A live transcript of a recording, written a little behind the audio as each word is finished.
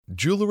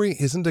Jewelry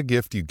isn't a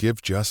gift you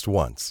give just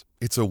once.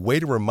 It's a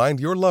way to remind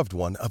your loved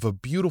one of a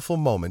beautiful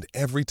moment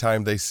every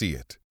time they see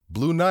it.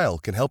 Blue Nile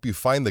can help you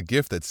find the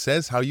gift that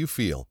says how you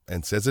feel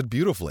and says it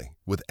beautifully,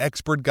 with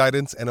expert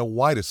guidance and a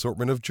wide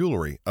assortment of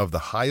jewelry of the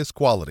highest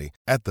quality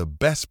at the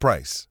best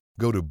price.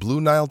 Go to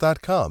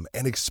BlueNile.com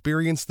and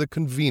experience the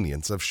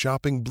convenience of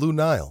shopping Blue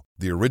Nile,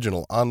 the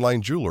original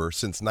online jeweler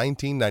since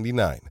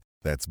 1999.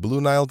 That's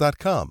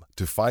BlueNile.com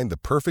to find the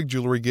perfect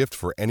jewelry gift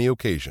for any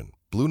occasion.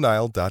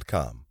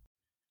 BlueNile.com.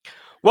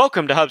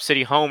 Welcome to Hub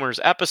City Homers,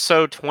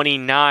 episode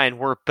 29.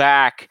 We're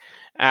back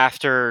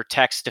after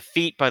Tech's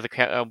defeat by the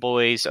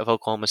Cowboys of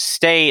Oklahoma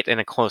State in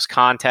a close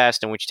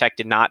contest in which Tech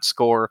did not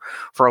score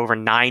for over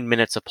 9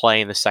 minutes of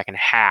play in the second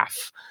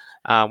half.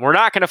 We're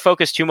not going to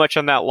focus too much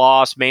on that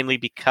loss, mainly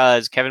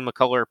because Kevin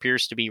McCullough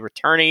appears to be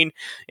returning,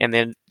 and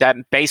then that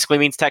basically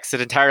means Tech's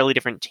an entirely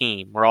different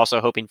team. We're also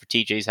hoping for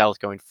TJ's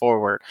health going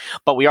forward.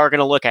 But we are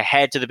going to look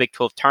ahead to the Big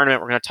 12 tournament.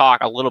 We're going to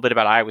talk a little bit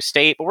about Iowa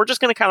State, but we're just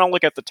going to kind of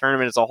look at the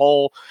tournament as a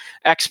whole,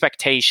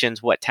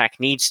 expectations, what Tech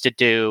needs to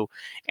do,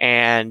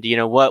 and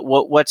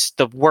what's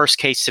the worst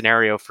case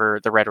scenario for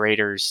the Red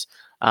Raiders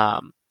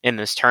in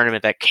this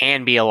tournament that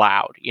can be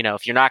allowed.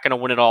 If you're not going to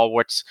win it all,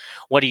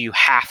 what do you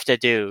have to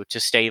do to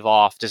stave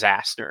off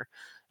disaster?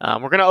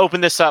 We're going to open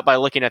this up by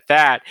looking at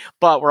that,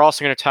 but we're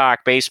also going to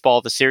talk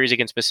baseball. The series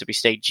against Mississippi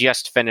State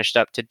just finished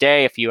up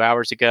today, a few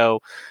hours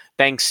ago,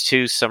 thanks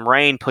to some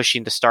rain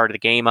pushing the start of the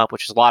game up,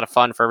 which is a lot of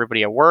fun for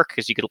everybody at work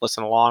because you could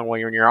listen along while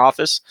you're in your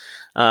office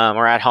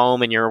or at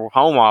home in your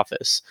home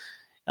office.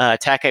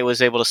 Tech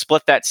was able to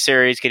split that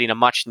series, getting a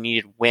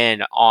much-needed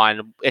win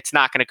on. It's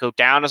not going to go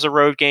down as a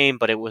road game,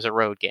 but it was a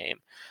road game.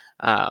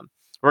 We're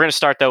going to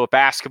start, though, with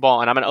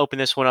basketball, and I'm going to open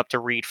this one up to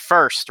Reed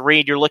first.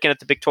 Reed, you're looking at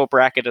the Big 12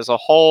 bracket as a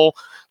whole.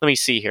 Let me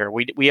see here.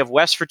 We have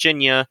West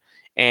Virginia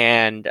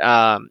and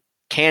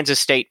Kansas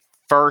State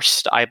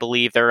first. I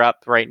believe they're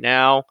up right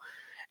now.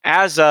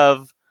 As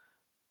of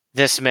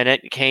this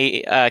minute,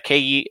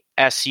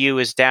 KSU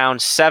is down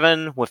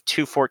 7 with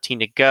 2:14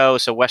 to go,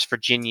 so West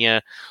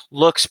Virginia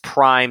looks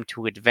primed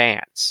to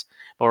advance.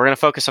 But we're going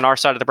to focus on our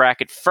side of the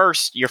bracket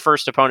first, your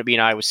first opponent being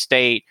Iowa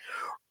State.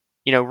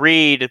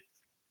 Reed,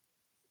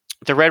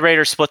 the Red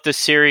Raiders split this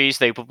series.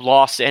 They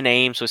lost in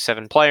Ames with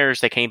 7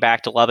 players. They came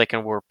back to Lubbock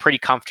and were pretty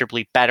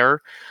comfortably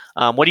better.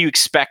 What do you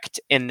expect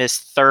in this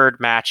third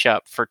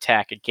matchup for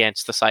Tech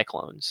against the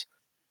Cyclones?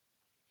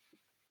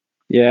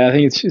 Yeah, I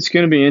think it's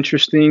going to be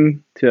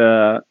interesting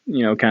to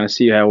kind of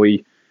see how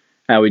we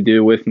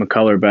do with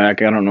McCullough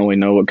back. I don't really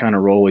know what kind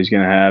of role he's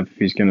going to have, if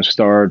he's going to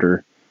start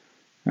or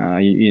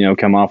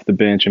come off the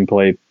bench and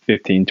play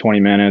 15, 20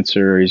 minutes,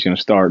 or he's going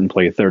to start and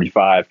play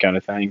 35 kind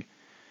of thing.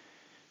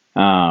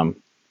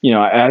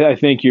 I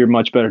think you're a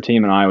much better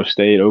team than Iowa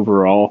State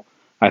overall.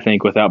 I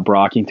think without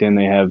Brockington,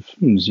 they have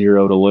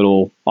zero to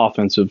little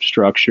offensive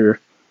structure.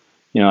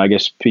 I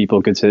guess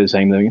people could say the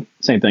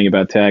same thing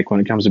about Tech when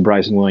it comes to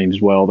Bryson Williams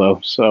as well,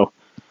 though. So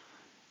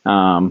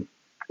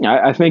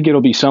I think it'll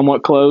be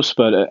somewhat close,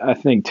 but I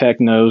think Tech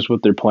knows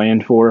what they're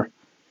playing for.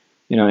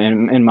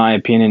 In my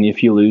opinion,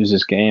 if you lose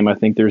this game, I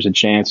think there's a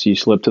chance you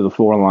slip to the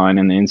 4 line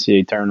in the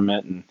NCAA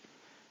tournament, and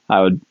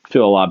I would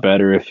feel a lot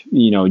better if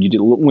you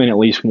did win at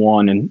least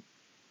one and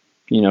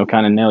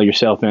kind of nail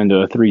yourself into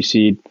a 3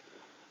 seed.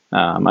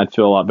 I'd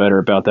feel a lot better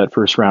about that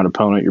first round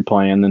opponent you're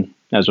playing than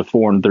as a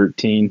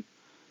 4-13.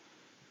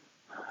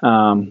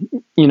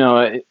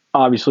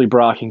 Obviously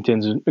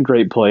Brockington's a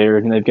great player,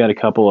 and they've got a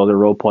couple other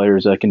role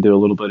players that can do a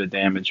little bit of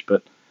damage.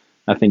 But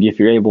I think if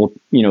you're able,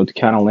 to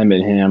kind of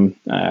limit him,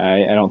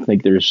 I don't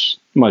think there's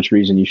much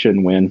reason you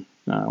shouldn't win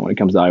when it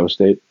comes to Iowa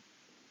State.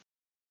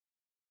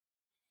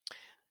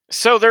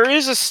 So there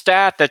is a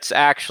stat that's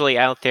actually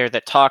out there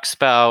that talks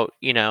about,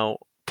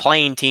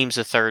 playing teams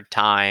a third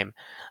time.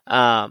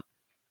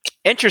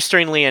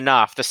 Interestingly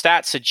enough, the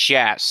stat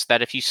suggests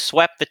that if you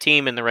swept the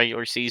team in the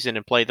regular season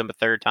and played them a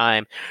third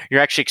time,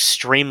 you're actually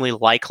extremely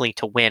likely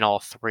to win all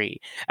 3.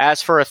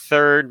 As for a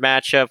third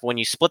matchup, when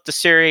you split the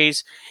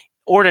series,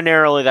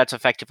 ordinarily that's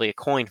effectively a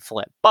coin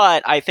flip.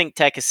 But I think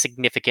Tech is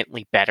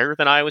significantly better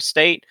than Iowa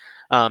State.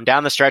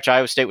 Down the stretch,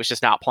 Iowa State was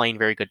just not playing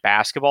very good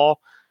basketball.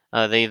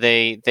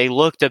 They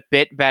looked a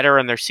bit better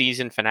in their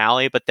season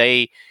finale, but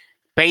they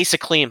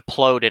basically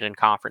imploded in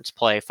conference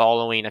play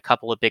following a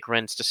couple of big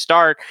wins to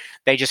start.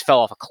 They just fell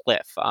off a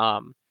cliff.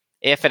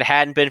 If it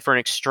hadn't been for an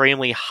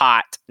extremely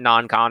hot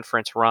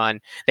non-conference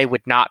run, they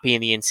would not be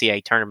in the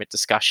NCAA tournament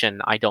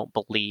discussion, I don't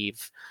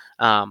believe.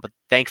 But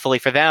thankfully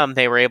for them,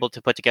 they were able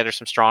to put together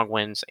some strong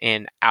wins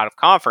in out of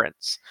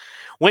conference.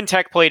 When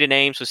Tech played in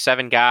Ames with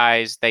 7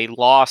 guys, they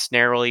lost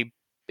narrowly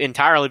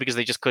entirely because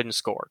they just couldn't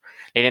score.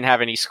 They didn't have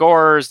any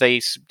scorers.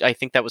 I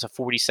think that was a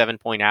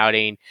 47-point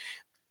outing.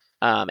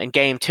 In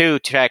game 2,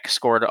 Tech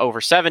scored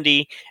over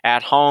 70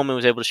 at home and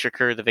was able to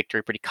secure the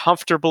victory pretty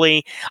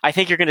comfortably. I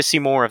think you're going to see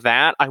more of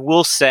that. I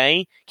will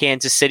say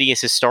Kansas City is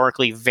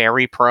historically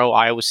very pro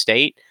Iowa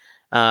State.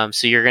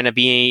 So you're going to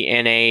be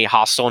in a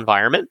hostile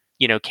environment.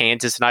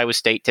 Kansas and Iowa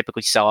State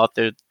typically sell out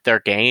their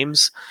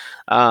games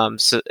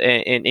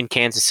in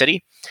Kansas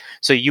City.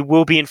 So you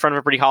will be in front of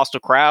a pretty hostile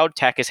crowd.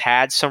 Tech has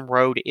had some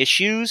road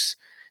issues.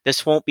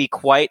 This won't be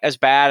quite as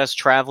bad as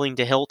traveling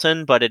to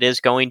Hilton, but it is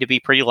going to be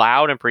pretty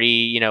loud and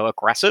pretty,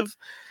 aggressive.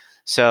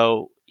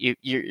 So you're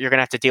going to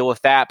have to deal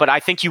with that. But I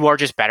think you are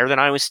just better than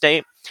Iowa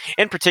State.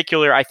 In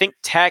particular, I think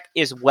Tech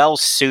is well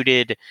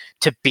suited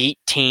to beat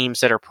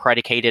teams that are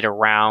predicated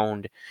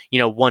around,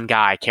 one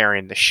guy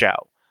carrying the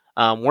show.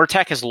 Where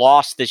Tech has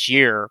lost this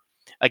year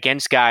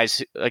against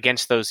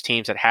those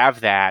teams that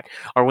have that,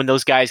 or when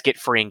those guys get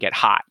free and get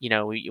hot.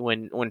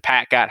 When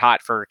Pat got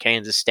hot for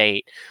Kansas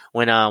State,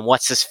 when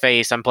what's his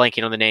face, I'm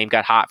blanking on the name,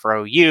 got hot for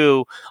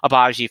OU,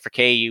 Abaji for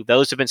KU.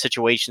 Those have been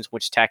situations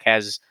which Tech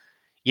has,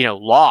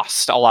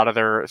 lost a lot of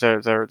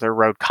their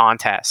road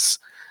contests.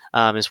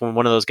 Is when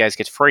one of those guys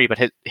gets free.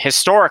 But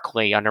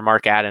historically, under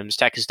Mark Adams,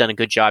 Tech has done a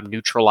good job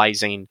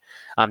neutralizing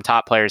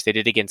top players. They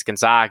did it against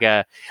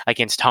Gonzaga,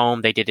 against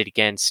home. They did it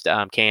against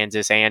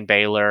Kansas and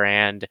Baylor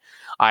and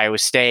Iowa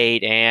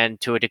State,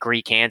 and to a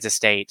degree Kansas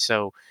State.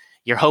 So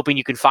you're hoping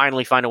you can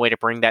finally find a way to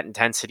bring that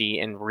intensity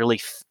and really.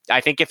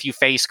 I think if you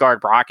face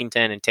guard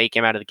Brockington and take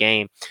him out of the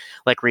game,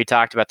 like Reed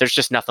talked about, there's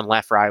just nothing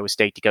left for Iowa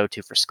State to go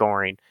to for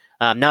scoring.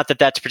 Not that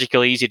that's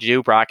particularly easy to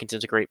do.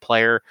 Brockington's a great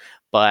player,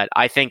 but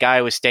I think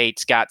Iowa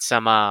State's got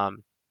some,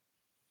 got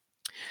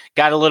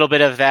a little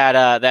bit of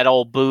that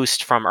old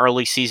boost from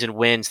early season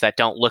wins that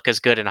don't look as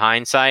good in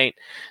hindsight.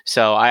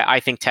 So I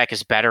think Tech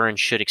is better and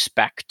should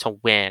expect to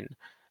win.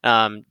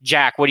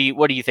 Jack, what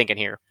are you thinking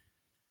here?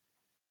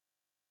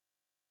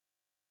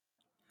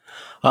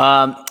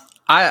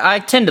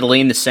 I tend to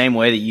lean the same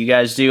way that you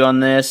guys do on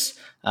this.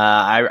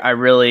 I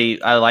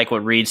like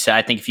what Reed said.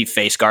 I think if you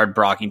face guard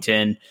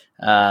Brockington,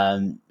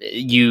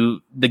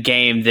 the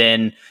game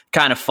then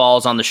kind of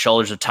falls on the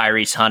shoulders of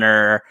Tyrese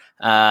Hunter,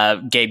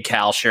 Gabe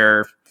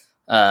Kalsher,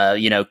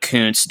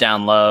 Kuntz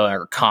down low,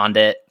 or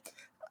Condit.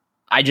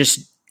 I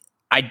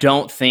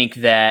don't think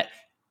that.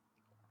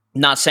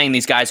 Not saying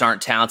these guys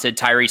aren't talented.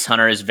 Tyrese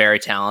Hunter is very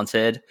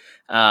talented.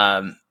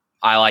 I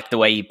like the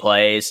way he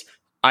plays.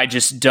 I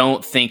just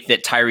don't think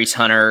that Tyrese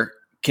Hunter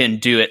can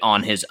do it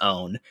on his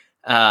own.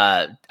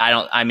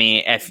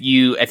 If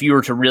you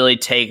were to really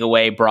take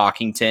away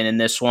Brockington in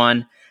this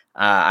one,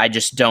 I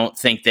just don't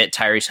think that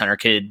Tyrese Hunter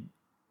could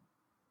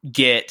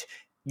give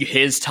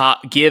his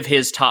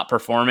top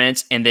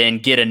performance and then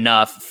get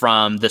enough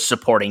from the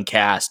supporting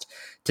cast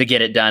to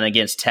get it done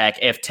against Tech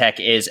if Tech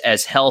is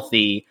as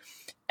healthy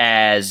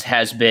as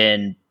has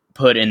been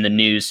put in the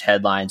news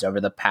headlines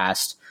over the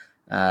past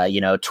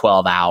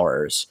 12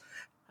 hours.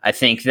 I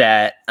think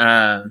that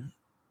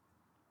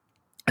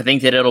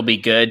it'll be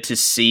good to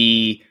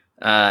see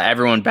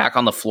everyone back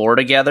on the floor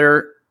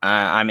together.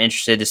 I'm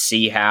interested to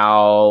see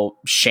how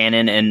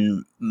Shannon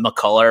and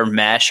McCullough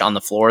mesh on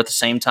the floor at the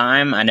same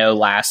time. I know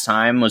last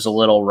time was a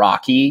little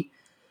rocky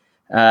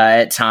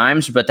at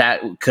times, but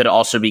that could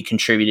also be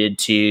contributed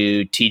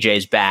to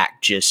TJ's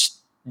back just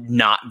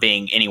not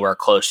being anywhere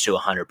close to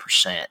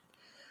 100%.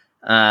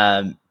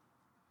 I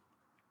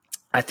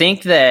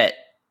think that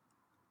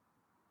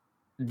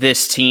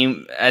this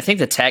team, I think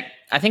that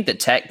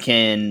Tech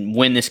can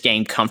win this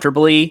game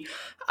comfortably.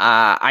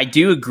 I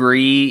do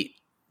agree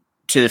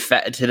to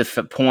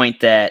the point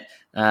that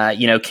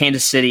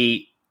Kansas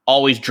City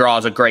always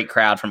draws a great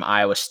crowd from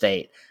Iowa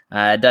State.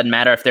 It doesn't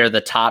matter if they're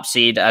the top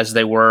seed as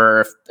they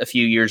were a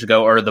few years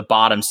ago or the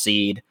bottom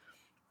seed.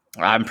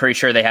 I'm pretty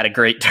sure they had a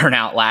great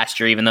turnout last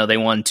year, even though they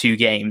won 2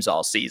 games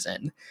all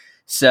season.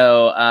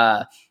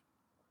 So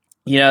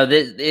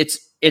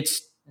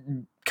it's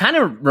kind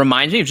of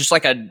reminds me of just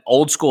like an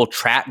old school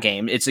trap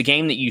game. It's a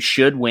game that you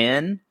should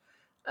win.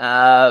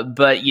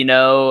 But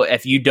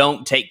if you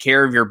don't take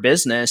care of your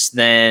business,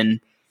 then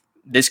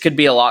this could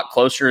be a lot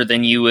closer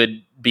than you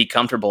would be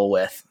comfortable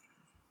with.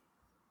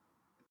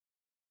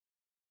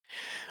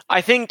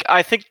 I think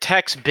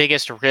Tech's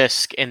biggest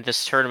risk in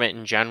this tournament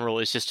in general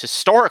is just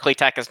historically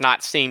Tech has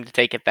not seemed to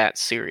take it that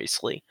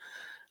seriously.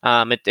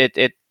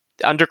 It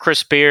under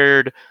Chris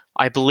Beard,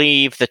 I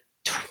believe the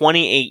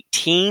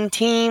 2018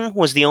 team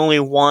was the only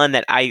one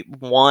that I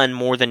won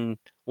more than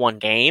one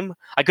game.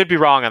 I could be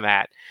wrong on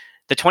that.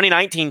 The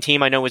 2019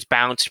 team I know was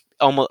bounced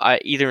almost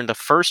either in the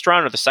first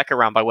round or the second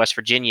round by West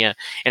Virginia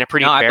in a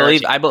pretty. No,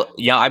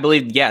 I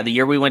believe the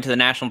year we went to the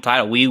national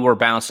title, we were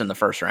bounced in the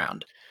first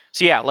round.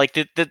 So yeah, like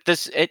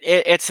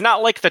it's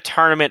not like the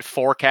tournament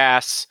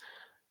forecasts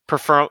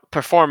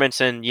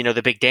performance and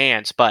the big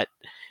dance, but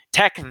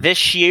Tech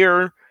this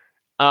year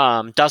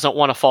doesn't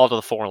want to fall to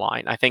the 4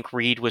 line. I think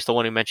Reed was the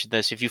one who mentioned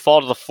this. If you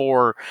fall to the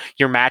 4,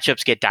 your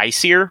matchups get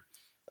dicier.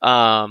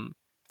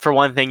 For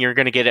one thing, you're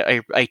going to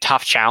get a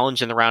tough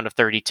challenge in the round of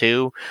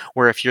 32,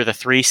 where if you're the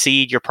 3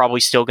 seed, you're probably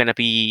still going to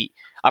be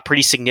a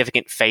pretty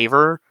significant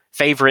favorite,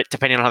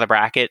 depending on how the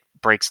bracket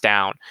breaks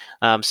down.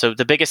 So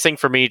the biggest thing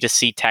for me to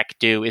see Tech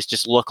do is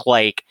just look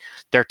like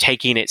they're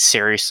taking it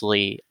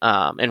seriously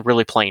and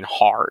really playing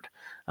hard.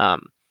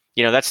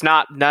 That's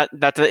not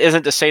that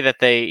isn't to say that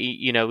they,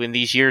 in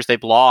these years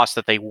they've lost,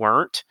 that they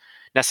weren't.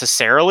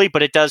 necessarily,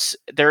 but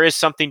there is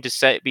something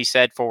to be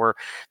said for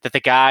that the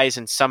guys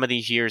in some of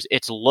these years,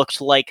 it's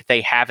looked like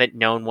they haven't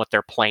known what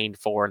they're playing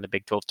for in the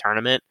Big 12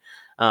 tournament.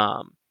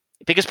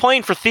 Because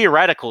playing for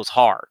theoretical is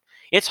hard.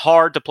 It's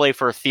hard to play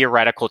for a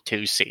theoretical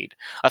 2 seed,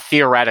 a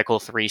theoretical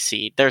 3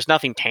 seed. There's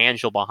nothing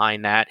tangible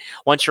behind that.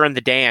 Once you're in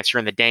the dance, you're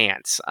in the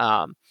dance.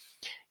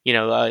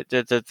 There's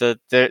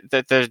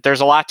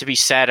a lot to be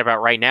said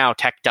about right now.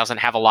 Tech doesn't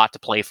have a lot to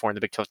play for in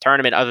the Big 12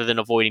 tournament other than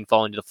avoiding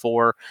falling to the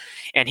 4.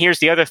 And here's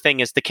the other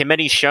thing is the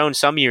committee's shown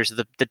some years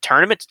the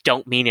tournaments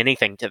don't mean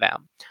anything to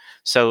them.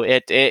 So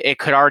it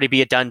could already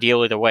be a done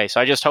deal either way.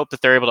 So I just hope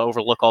that they're able to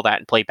overlook all that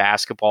and play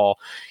basketball,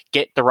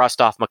 get the rust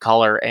off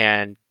McCullough,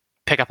 and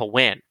pick up a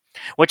win.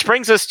 Which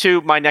brings us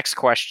to my next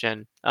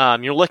question.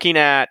 You're looking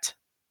at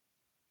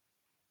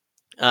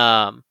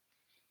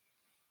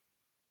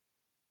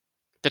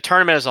the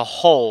tournament as a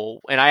whole,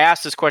 and I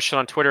asked this question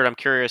on Twitter, and I'm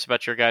curious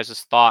about your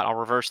guys' thought. I'll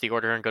reverse the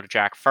order and go to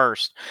Jack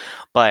first.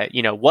 But,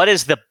 what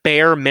is the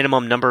bare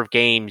minimum number of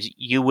games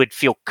you would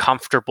feel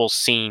comfortable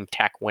seeing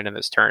Tech win in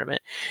this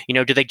tournament?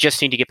 Do they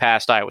just need to get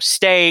past Iowa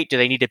State? Do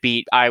they need to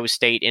beat Iowa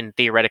State and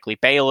theoretically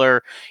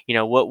Baylor?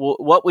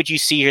 What would you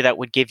see here that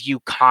would give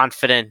you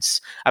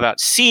confidence about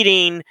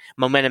seeding,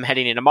 momentum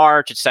heading into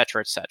March, et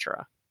cetera, et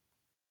cetera?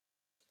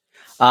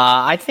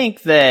 I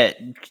think that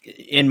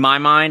in my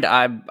mind,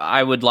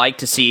 I would like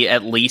to see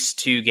at least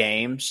 2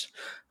 games.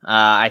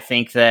 I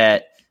think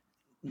that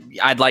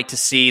I'd like to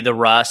see the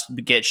rust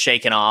get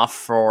shaken off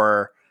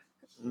for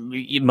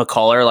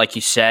McCullough, like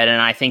you said, and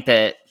I think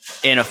that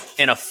in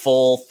a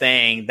full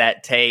thing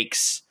that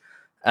takes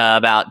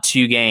about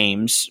 2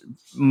 games,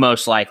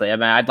 most likely. I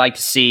mean, I'd like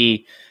to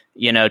see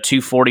 2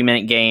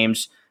 40-minute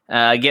games.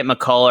 Get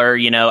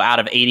McCullough, out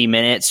of 80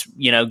 minutes,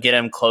 get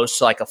him close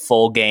to like a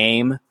full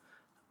game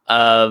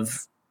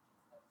of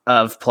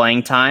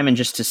playing time, and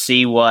just to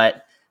see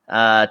what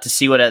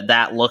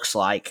that looks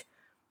like.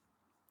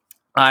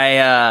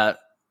 I'd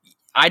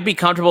be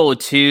comfortable with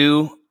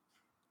 2.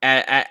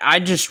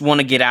 I just want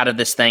to get out of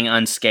this thing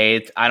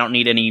unscathed. I don't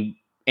need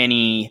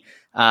any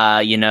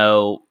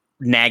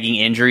nagging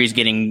injuries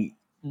getting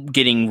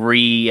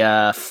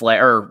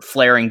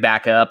flaring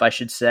back up, I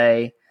should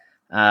say.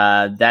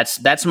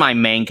 That's my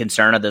main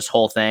concern of this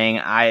whole thing.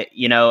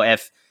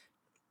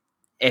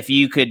 If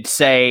you could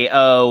say,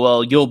 oh,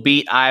 well, you'll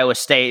beat Iowa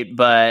State,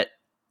 but,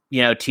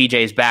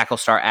 TJ's back will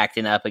start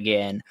acting up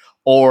again,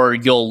 or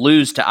you'll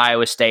lose to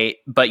Iowa State,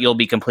 but you'll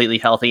be completely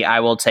healthy,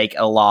 I will take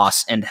a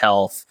loss in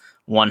health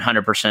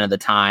 100% of the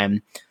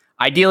time.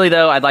 Ideally,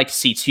 though, I'd like to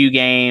see 2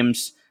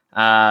 games.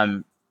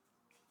 A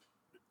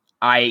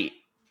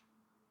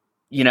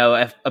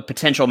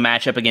potential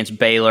matchup against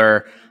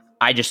Baylor,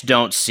 I just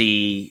don't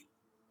see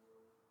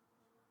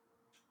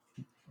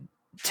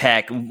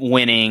Tech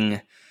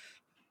winning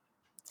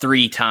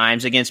 3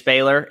 times against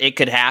Baylor. It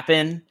could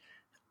happen,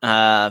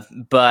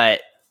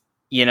 but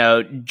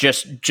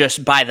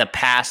just by the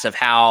pass of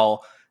how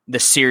the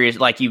serious,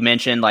 like you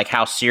mentioned, like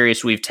how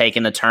serious we've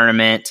taken the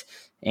tournament,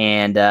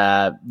 and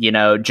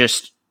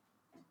just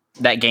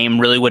that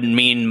game really wouldn't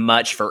mean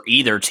much for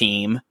either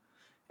team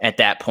at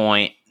that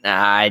point.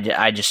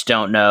 I just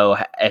don't know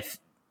if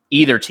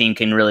either team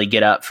can really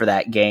get up for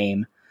that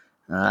game,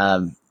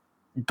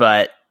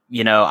 but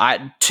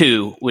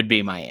 2 would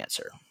be my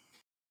answer.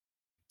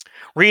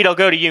 Reed, I'll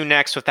go to you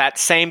next with that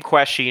same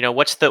question.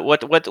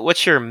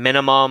 What's your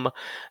minimum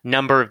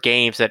number of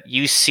games that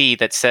you see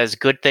that says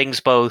good things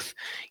both?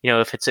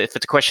 If it's a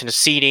question of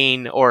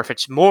seeding, or if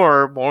it's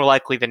more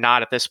likely than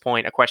not at this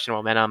point a question of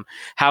momentum.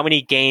 How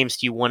many games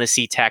do you want to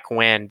see Tech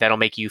win that'll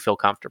make you feel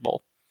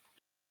comfortable?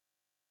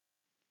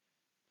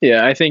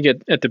 Yeah, I think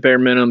at the bare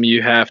minimum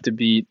you have to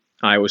beat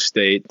Iowa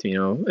State.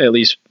 At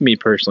least me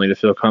personally, to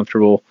feel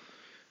comfortable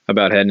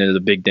about heading into the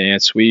big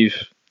dance. We've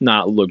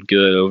not looked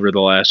good over the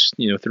last,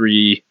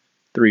 3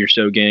 or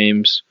so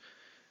games.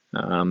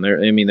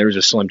 There was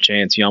a slim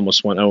chance you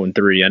almost went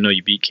 0-3. I know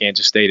you beat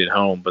Kansas State at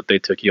home, but they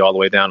took you all the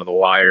way down to the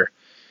wire.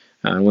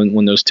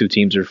 When those 2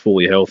 teams are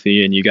fully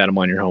healthy and you got them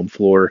on your home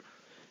floor,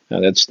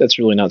 that's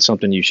really not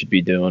something you should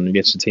be doing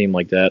against a team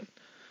like that.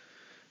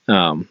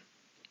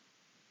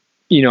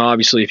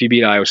 Obviously, if you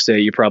beat Iowa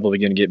State, you're probably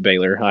going to get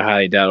Baylor. I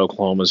highly doubt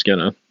Oklahoma's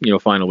going to,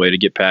 find a way to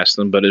get past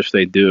them. But if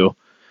they do,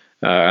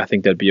 I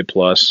think that'd be a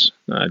plus,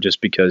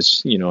 just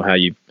because how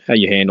you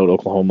handled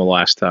Oklahoma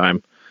last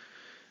time,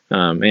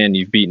 and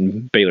you've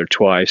beaten Baylor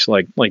twice.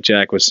 Like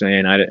Jack was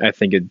saying, I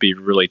think it'd be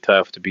really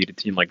tough to beat a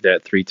team like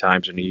that 3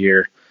 times in a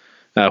year.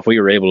 If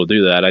we were able to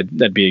do that,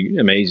 that'd be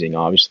amazing,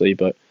 obviously.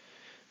 But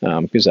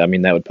because that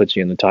would put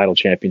you in the title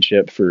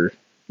championship for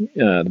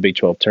the Big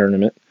 12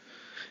 tournament,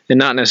 and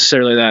not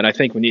necessarily that I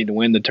think we need to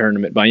win the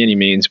tournament by any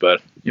means. But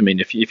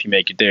if you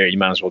make it there, you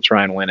might as well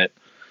try and win it.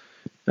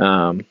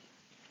 But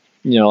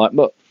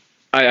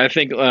I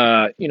think,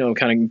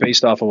 kind of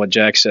based off of what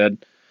Jack said,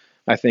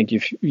 I think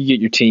if you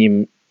get your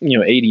team,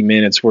 80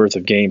 minutes worth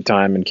of game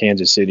time in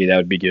Kansas City, that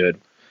would be good.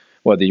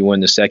 Whether you win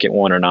the second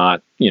one or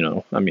not,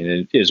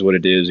 it is what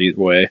it is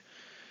either way.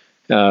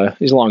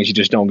 As long as you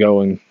just don't go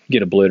and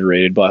get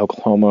obliterated by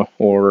Oklahoma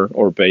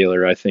or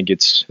Baylor, I think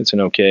it's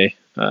an okay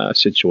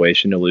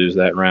situation to lose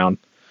that round.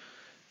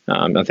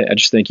 I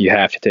just think you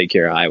have to take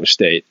care of Iowa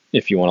State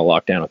if you want to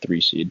lock down a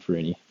 3 seed for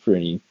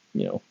any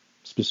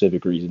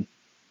specific reason.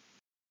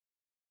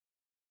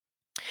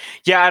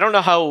 Yeah, I don't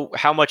know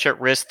how much at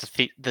risk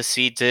the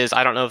seeds is.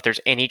 I don't know if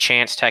there's any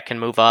chance Tech can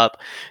move up.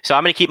 So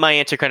I'm going to keep my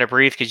answer kind of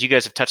brief because you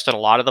guys have touched on a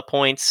lot of the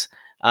points.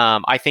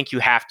 I think you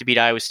have to beat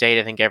Iowa State.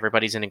 I think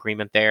everybody's in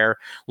agreement there.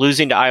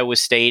 Losing to Iowa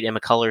State in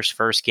McCullough's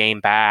first game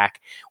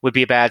back would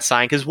be a bad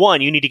sign because,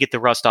 one, you need to get the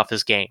rust off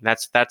his game.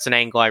 That's an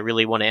angle I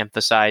really want to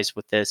emphasize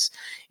with this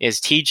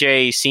is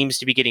TJ seems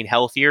to be getting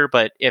healthier,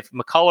 but if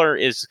McCullough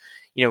is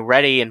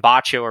ready and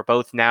Bacho are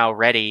both now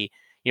ready,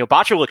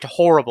 Bacho looked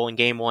horrible in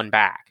game one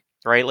back,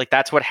 right? Like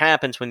that's what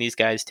happens when these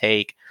guys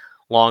take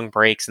long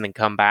breaks and then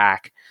come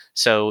back.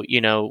 So,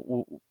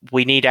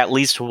 we need at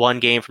least one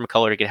game from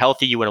McCullough to get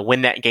healthy. You want to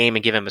win that game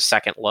and give him a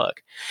second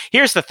look.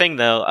 Here's the thing,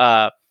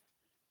 though.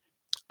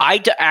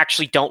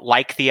 Actually don't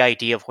like the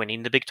idea of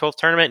winning the Big 12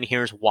 tournament, and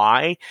here's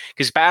why.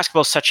 Because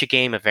basketball is such a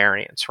game of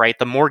variance, right?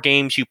 The more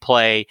games you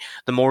play,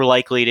 the more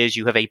likely it is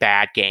you have a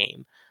bad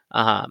game.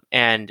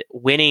 And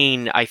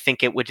winning, I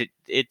think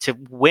to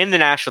win the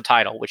national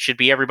title, which should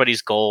be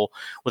everybody's goal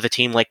with a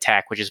team like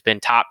Tech, which has been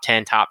top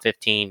 10, top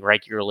 15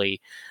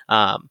 regularly.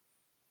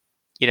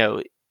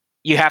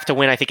 You have to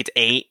win, I think it's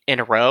 8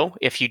 in a row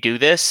if you do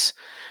this.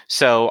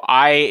 So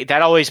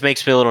that always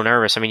makes me a little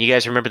nervous. I mean, you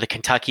guys remember the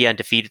Kentucky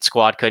undefeated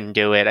squad couldn't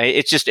do it.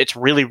 It's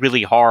really,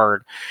 really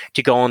hard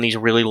to go on these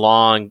really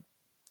long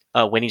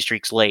winning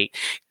streaks late.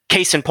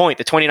 Case in point,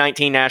 the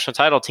 2019 national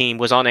title team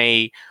was on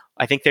I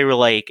think they were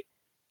like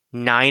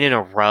 9 in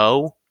a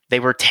row. They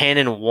were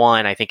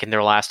 10-1, I think, in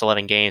their last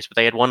 11 games, but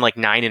they had won like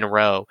 9 in a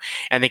row,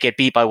 and they get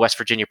beat by West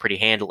Virginia pretty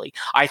handily.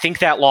 I think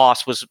that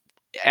loss was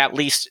at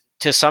least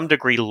to some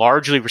degree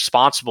largely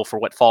responsible for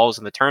what falls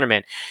in the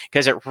tournament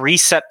because it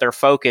reset their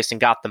focus and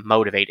got them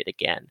motivated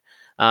again.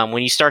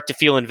 When you start to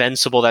feel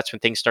invincible, that's when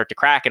things start to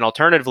crack. And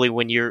alternatively,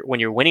 when you're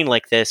winning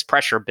like this,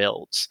 pressure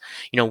builds.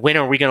 When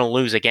are we going to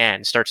lose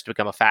again? Starts to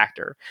become a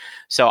factor.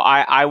 So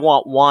I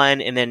want one,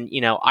 and then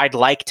I'd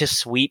like to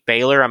sweep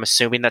Baylor. I'm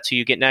assuming that's who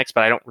you get next,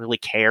 but I don't really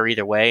care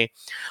either way.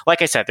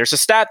 Like I said, there's a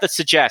stat that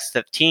suggests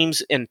that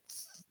teams in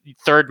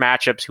third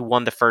matchups who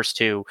won the first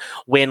two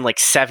win like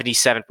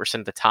 77%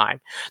 of the time.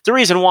 The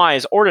reason why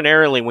is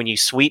ordinarily when you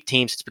sweep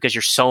teams, it's because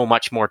you're so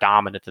much more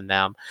dominant than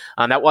them.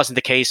 That wasn't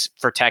the case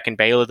for Tech and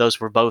Baylor. Those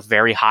were both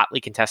very hotly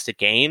contested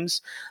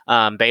games.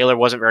 Baylor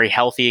wasn't very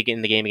healthy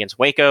in the game against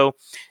Waco.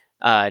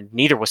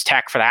 Neither was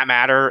Tech for that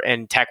matter,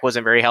 and Tech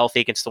wasn't very healthy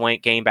against the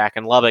game back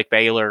in Lubbock.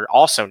 Baylor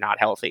also not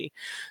healthy.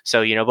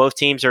 So, both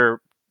teams are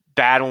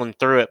battling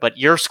through it, but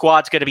your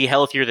squad's going to be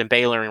healthier than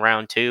Baylor in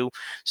round 2.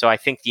 So I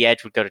think the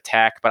edge would go to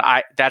Tech,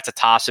 but that's a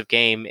toss-up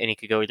game and it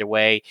could go either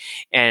way.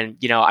 And,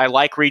 I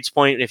like Reed's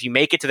point. If you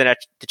make it to the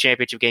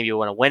championship game, you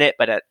want to win it.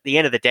 But at the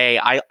end of the day,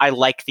 I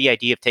like the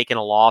idea of taking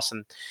a loss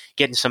and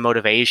getting some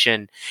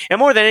motivation. And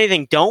more than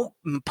anything, don't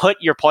put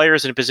your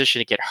players in a position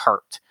to get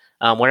hurt.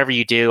 Whenever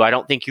you do, I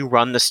don't think you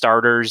run the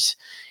starters.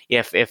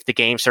 If the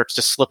game starts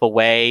to slip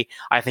away,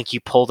 I think you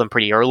pull them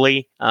pretty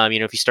early. If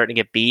you're starting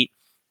to get beat,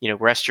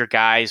 rest your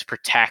guys,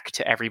 protect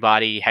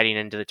everybody heading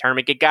into the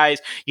tournament.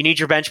 You need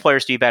your bench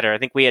players to be better. I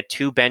think we had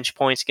 2 bench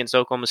points against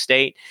Oklahoma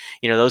State.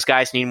 Those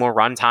guys need more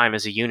run time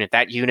as a unit.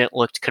 That unit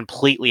looked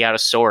completely out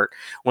of sort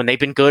when they've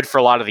been good for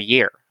a lot of the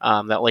year.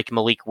 That like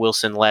Malik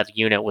Wilson-led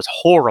unit was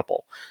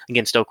horrible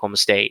against Oklahoma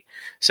State.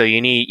 So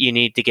you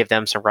need to give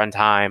them some run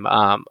time.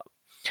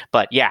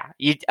 But yeah,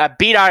 you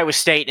beat Iowa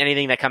State, and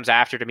anything that comes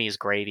after to me is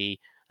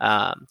gravy.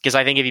 Because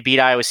I think if you beat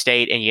Iowa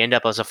State and you end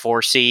up as a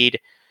 4 seed,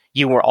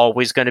 you were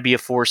always going to be a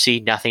 4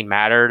 seed. Nothing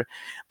mattered.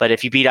 But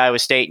if you beat Iowa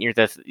State and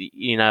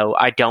you're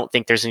I don't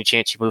think there's any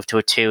chance you move to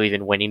a 2,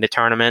 even winning the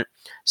tournament.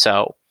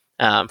 So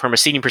from a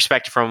seeding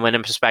perspective, from a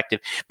winning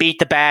perspective, beat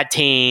the bad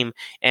team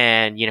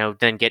and,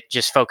 then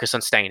just focus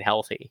on staying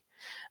healthy.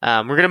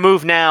 We're going to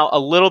move now a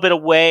little bit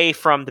away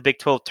from the Big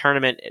 12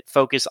 tournament,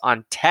 focus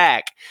on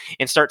Tech,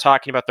 and start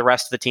talking about the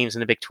rest of the teams in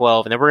the Big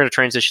 12. And then we're going to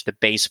transition to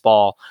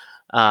baseball.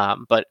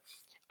 But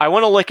I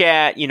want to look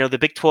at, the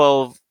Big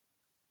 12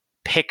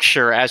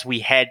 picture as we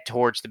head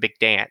towards the big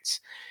dance.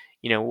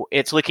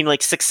 It's looking like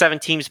 6-7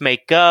 teams may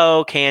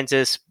go.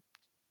 Kansas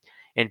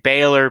and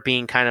Baylor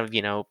being kind of,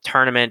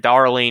 tournament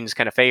darlings,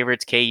 kind of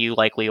favorites. KU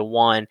likely a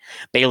 1.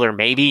 Baylor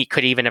maybe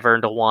could even have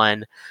earned a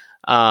 1.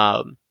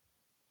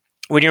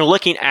 When you're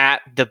looking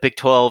at the Big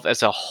 12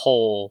 as a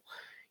whole,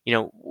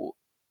 do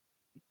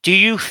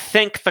you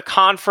think the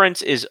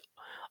conference is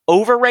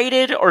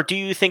overrated, or do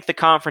you think the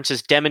conference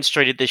has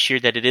demonstrated this year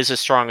that it is as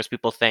strong as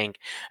people think,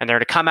 and they're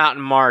to come out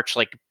in March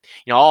like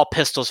all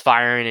pistols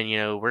firing,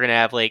 and we're gonna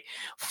have like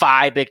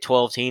 5 Big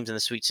 12 teams in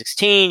the Sweet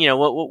 16?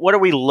 What are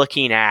we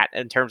looking at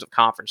in terms of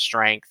conference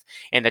strength,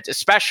 and that's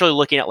especially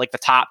looking at like the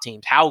top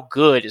teams? How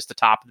good is the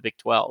top of the Big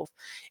 12?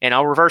 And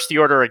I'll reverse the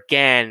order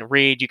again.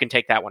 Reed, you can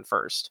take that one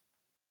first.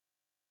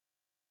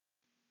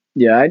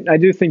 Yeah, I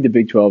do think the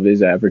Big 12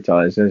 is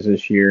advertised as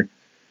this year.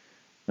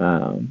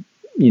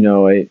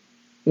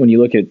 When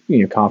you look at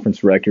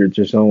conference records,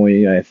 there's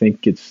only, I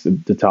think it's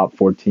the top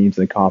 4 teams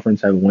in the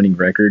conference have a winning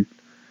record.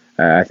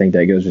 I think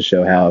that goes to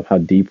show how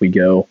deep we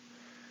go.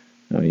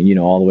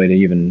 All the way to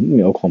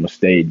even Oklahoma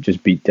State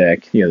just beat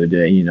Tech the other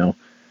day.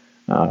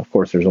 Of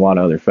course, there's a lot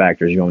of other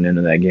factors going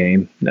into that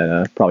game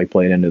that probably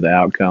played into the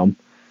outcome.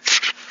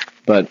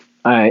 But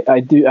I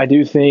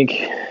do think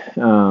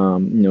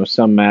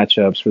some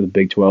matchups for the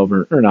Big 12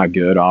 are not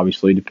good.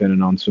 Obviously,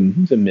 depending on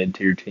some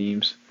mid-tier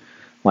teams.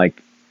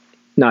 Like,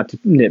 not to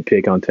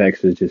nitpick on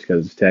Texas just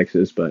because it's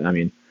Texas, but I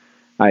mean,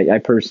 I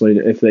personally,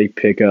 if they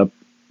pick up,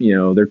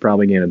 they're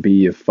probably going to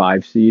be a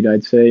 5 seed,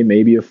 I'd say,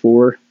 maybe a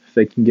 4 if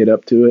they can get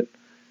up to it.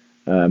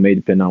 May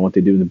depend on what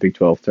they do in the Big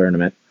 12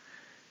 tournament.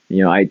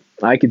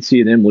 I could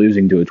see them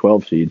losing to a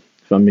 12 seed,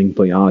 if I'm being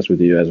completely honest with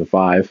you, as a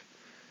 5.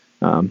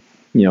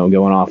 Going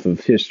off of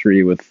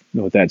history with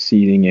that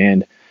seeding,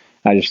 and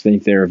I just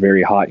think they're a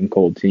very hot and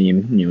cold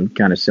team,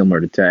 kind of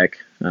similar to Tech,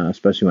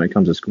 especially when it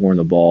comes to scoring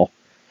the ball.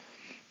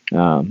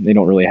 They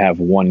don't really have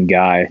one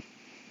guy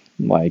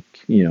like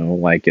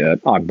a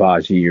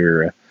Agbaji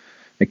or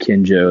a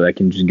Kinjo that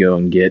can just go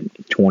and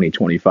get 20,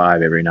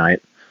 25 every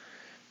night.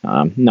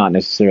 Not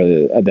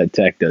necessarily that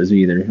Tech does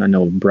either. I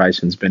know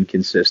Bryson's been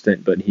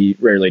consistent, but he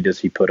rarely does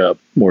he put up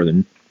more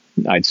than,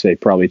 I'd say,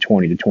 probably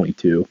 20 to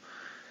 22.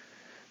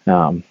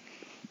 I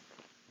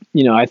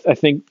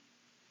think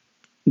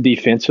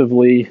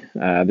defensively,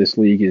 this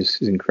league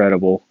is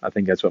incredible. I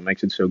think that's what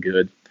makes it so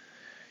good.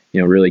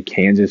 Really,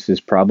 Kansas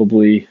is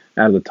probably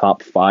out of the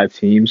top 5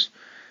 teams,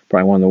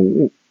 probably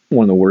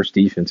one of the worst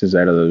defenses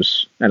out of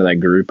that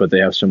group. But they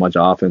have so much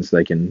offense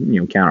they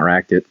can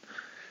counteract it,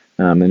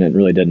 and it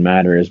really doesn't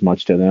matter as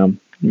much to them.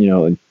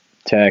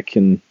 Tech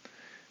and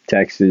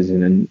Texas,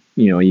 and then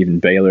even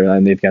Baylor,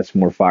 and they've got some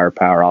more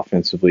firepower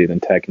offensively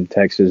than Tech and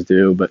Texas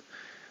do, but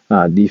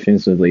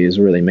defensively is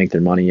where they make their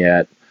money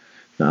at,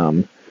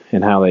 and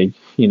how they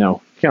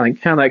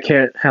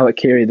how it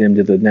carried them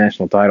to the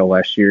national title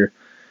last year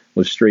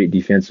was straight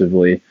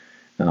defensively,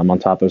 on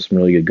top of some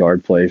really good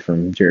guard play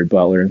from Jared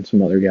Butler and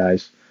some other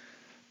guys.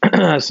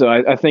 So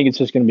I think it's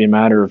just going to be a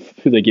matter of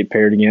who they get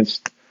paired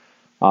against,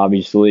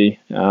 obviously,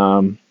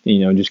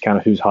 just kind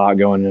of who's hot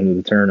going into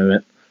the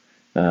tournament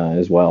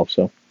as well.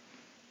 So,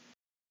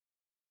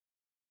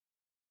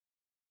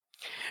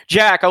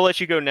 Jack, I'll let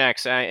you go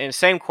next. And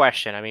same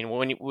question. I mean,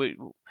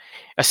 when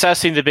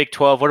assessing the Big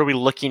 12, what are we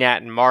looking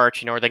at in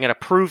March? Are they going to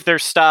prove their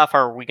stuff? Or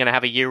are we going to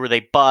have a year where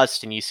they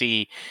bust and you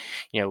see,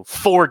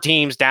 4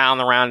 teams down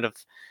the round of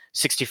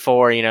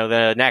 64,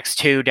 the next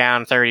 2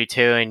 down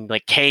 32, and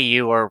like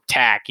KU or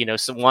Tech,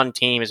 so one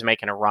team is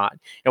making a run.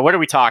 What are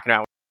we talking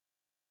about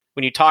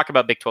when you talk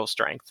about Big 12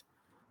 strength?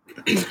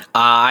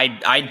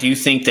 I do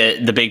think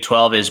that the Big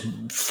 12 is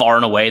far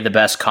and away the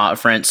best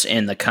conference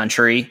in the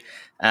country.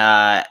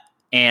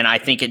 And I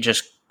think it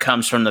just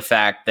comes from the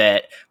fact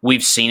that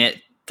we've seen it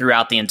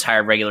throughout the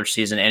entire regular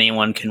season.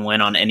 Anyone can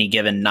win on any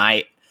given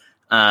night.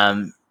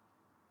 I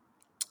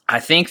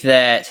think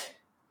that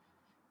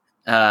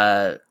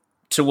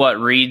to what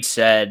Reed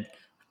said,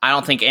 I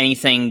don't think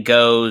anything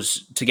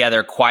goes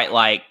together quite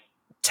like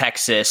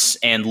Texas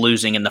and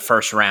losing in the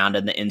first round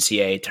in the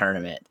NCAA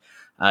tournament.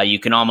 You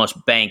can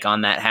almost bank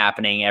on that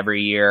happening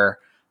every year.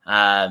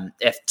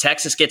 If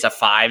Texas gets a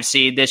 5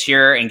 seed this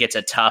year and gets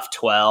a tough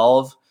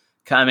 12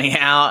 coming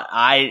out,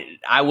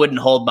 I wouldn't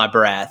hold my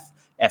breath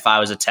if I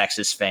was a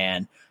Texas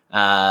fan.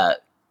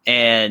 But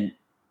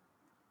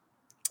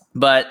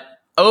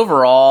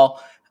overall,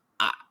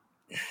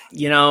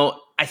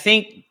 I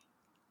think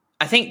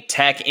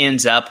Tech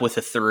ends up with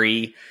a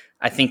 3.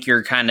 I think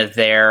you're kind of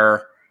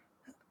there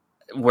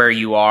where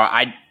you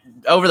are.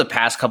 Over the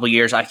past couple of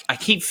years, I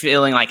keep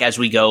feeling like as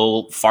we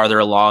go farther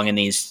along in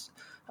these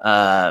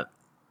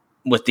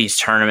with these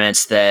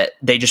tournaments that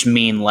they just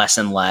mean less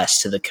and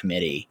less to the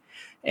committee.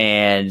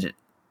 And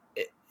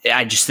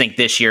I just think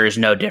this year is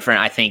no different.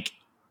 I think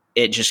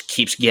it just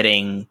keeps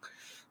getting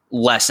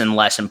less and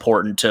less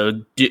important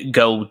to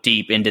go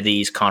deep into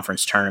these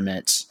conference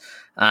tournaments.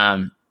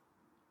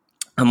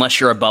 Unless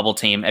you're a bubble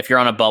team. If you're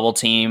on a bubble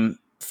team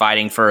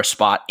fighting for a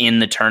spot in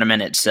the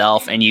tournament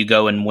itself and you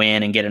go and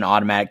win and get an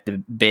automatic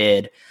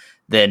bid,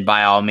 then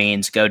by all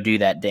means go do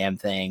that damn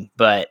thing.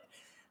 But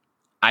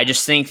I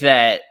just think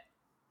that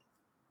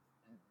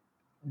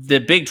the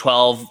Big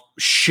 12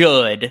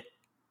 should,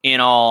 in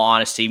all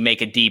honesty,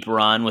 make a deep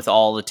run with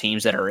all the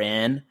teams that are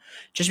in,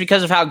 just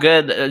because of how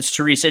good, as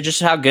Teresa said,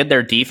 just how good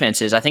their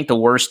defense is. I think the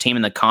worst team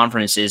in the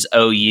conference is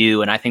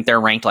OU, and I think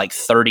they're ranked like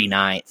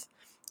 39th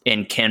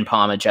in Ken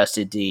Palm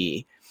adjusted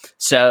D.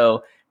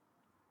 So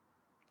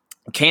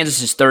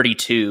Kansas is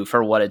 32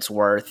 for what it's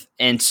worth.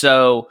 And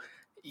so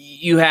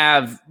you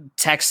have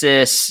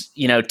Texas,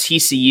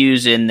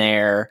 TCU's in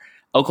there,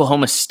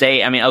 Oklahoma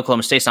State. I mean,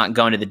 Oklahoma State's not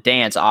going to the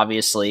dance,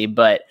 obviously,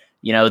 but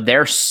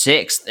they're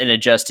 6th in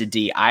adjusted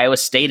D. Iowa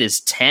State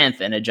is 10th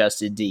in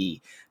adjusted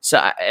D. So,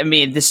 I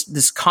mean,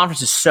 this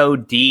conference is so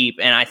deep,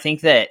 and I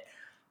think that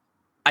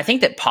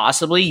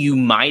possibly you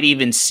might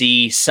even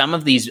see some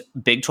of these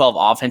Big 12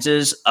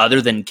 offenses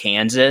other than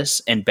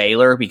Kansas and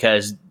Baylor,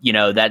 because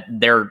that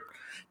their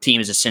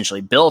team is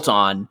essentially built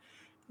on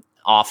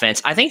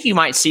offense. I think you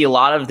might see a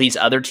lot of these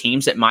other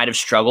teams that might have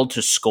struggled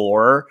to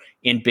score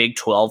in Big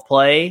 12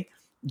 play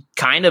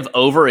kind of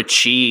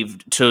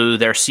overachieved to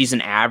their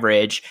season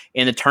average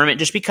in the tournament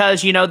just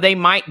because, they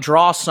might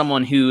draw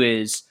someone who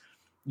is,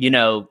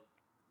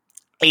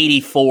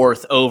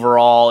 84th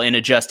overall in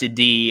adjusted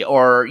D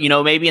or,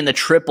 maybe in the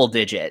triple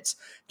digits.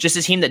 Just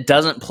a team that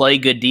doesn't play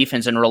good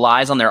defense and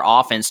relies on their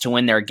offense to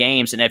win their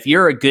games. And if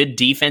you're a good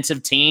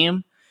defensive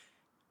team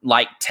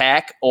like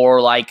Tech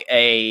or like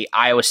a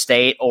Iowa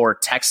State or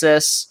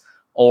Texas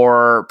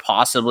or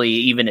possibly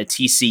even a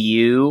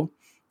TCU,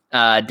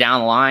 down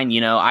the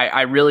line,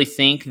 I really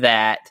think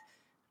that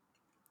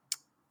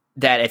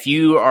if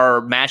you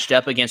are matched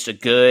up against a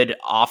good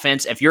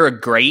offense, if you're a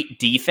great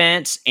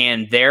defense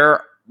and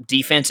their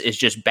defense is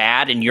just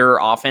bad and your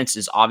offense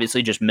is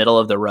obviously just middle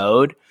of the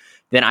road,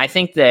 then I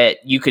think that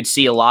you could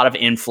see a lot of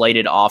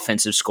inflated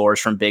offensive scores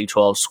from Big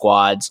 12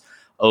 squads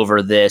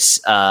over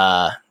this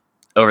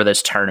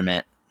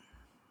tournament.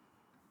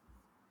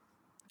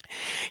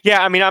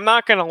 Yeah, I mean, I'm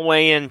not going to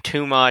weigh in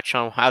too much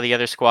on how the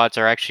other squads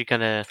are actually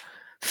going to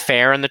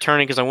fare in the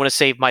tournament because I want to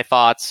save my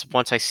thoughts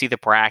once I see the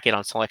bracket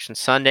on Selection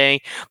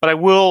Sunday. But I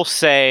will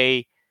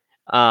say,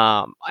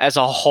 as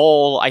a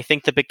whole, I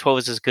think the Big 12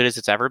 is as good as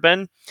it's ever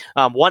been.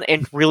 One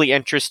really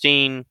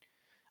interesting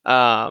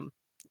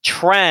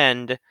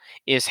trend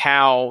is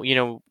how,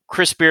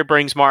 Chris Beard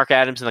brings Mark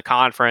Adams in the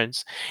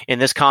conference,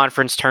 and this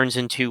conference turns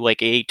into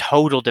like a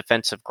total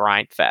defensive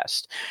grind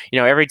fest.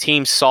 Every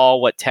team saw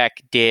what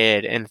Tech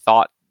did and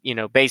thought,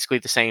 basically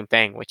the same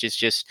thing, which is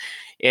just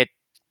it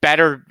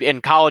better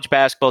in college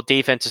basketball.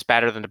 Defense is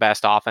better than the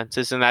best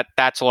offenses, and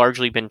that's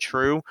largely been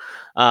true.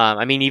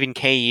 I mean, even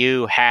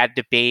KU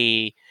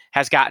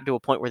has gotten to a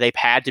point where they've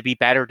had to be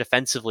better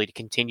defensively to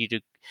continue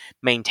to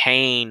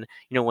maintain,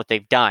 what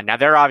they've done. Now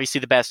they're obviously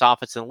the best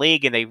offense in the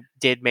league, and they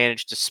did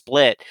manage to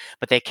split,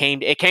 but it came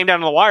down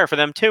to the wire for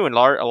them too. And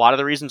a lot of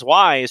the reasons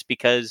why is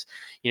because,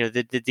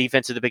 the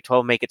defense of the Big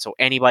 12 make it so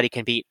anybody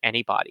can beat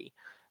anybody.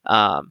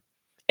 I'm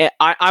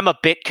a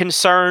bit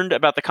concerned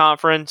about the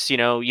conference.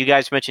 You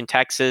guys mentioned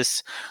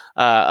Texas.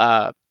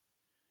 Another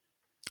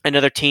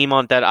team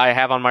that I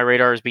have on my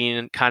radar as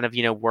being kind of,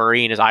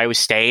 worrying is Iowa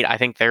State. I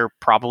think they're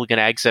probably going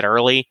to exit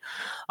early.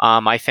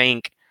 I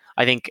think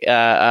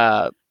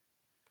TCU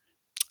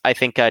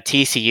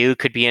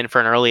could be in for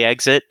an early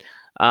exit.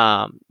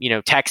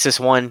 Texas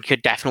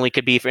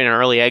could be for an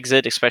early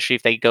exit, especially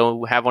if they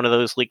go have one of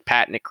those league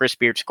patented Chris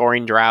Beard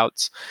scoring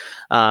droughts.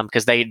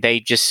 Because they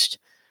just,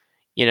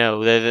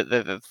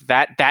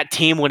 that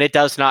team, when it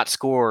does not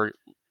score,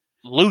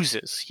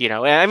 loses. And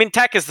I mean,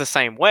 Tech is the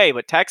same way,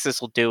 but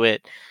Texas will do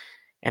it,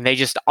 and they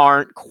just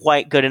aren't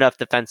quite good enough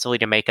defensively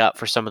to make up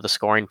for some of the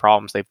scoring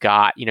problems they've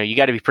got. You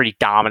got to be pretty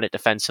dominant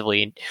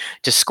defensively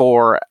to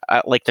score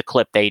like the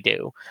clip they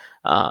do.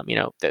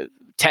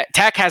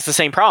 Tech has the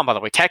same problem, by the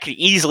way. Tech could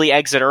easily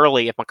exit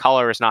early if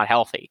McCullough is not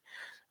healthy.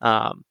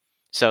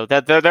 So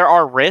that there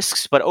are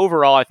risks, but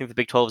overall, I think the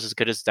Big 12 is as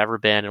good as it's ever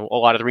been. And a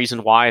lot of the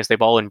reason why is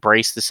they've all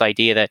embraced this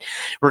idea that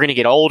we're going to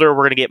get older,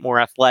 we're going to get more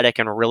athletic,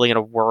 and we're really going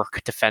to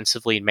work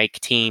defensively and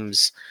make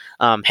teams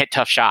hit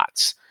tough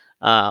shots.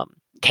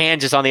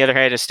 Kansas, on the other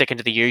hand, is sticking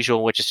to the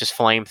usual, which is just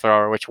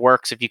flamethrower, which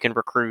works if you can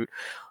recruit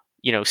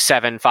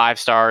 7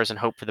 5-stars and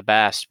hope for the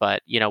best.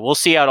 But we'll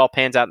see how it all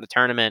pans out in the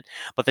tournament.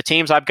 But the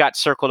teams I've got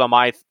circled on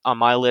my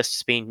list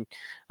as being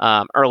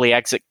early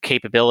exit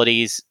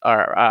capabilities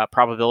or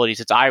probabilities,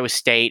 it's Iowa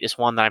State is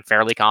one that I'm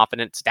fairly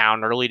confident it's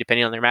down early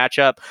depending on their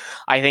matchup.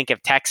 I think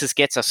if Texas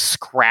gets a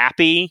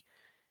scrappy,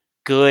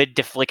 good,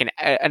 like an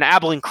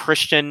Abilene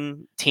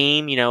Christian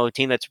team, a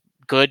team that's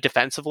good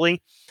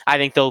defensively, I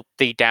think they'll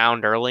be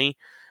downed early.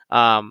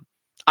 I'm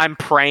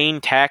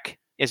praying Tech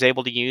is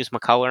able to use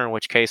McCullough, in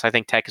which case I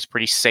think Tech is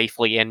pretty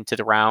safely into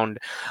the round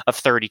of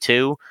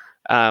 32.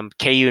 KU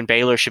and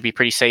Baylor should be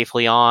pretty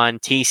safely on.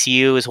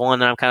 TCU is one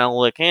that I'm kind of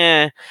like,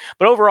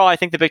 But overall, I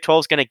think the Big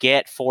 12 is going to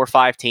get 4 or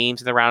 5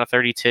 teams in the round of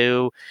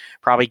 32,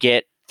 probably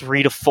get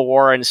 3 to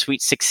 4 in the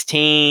Sweet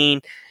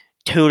 16,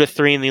 2 to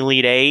 3 in the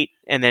Elite 8,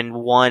 and then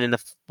 1 to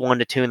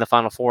 2 in the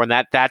Final Four. And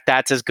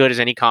that's as good as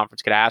any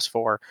conference could ask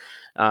for.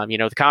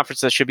 The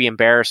conference that should be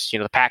embarrassed,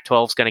 the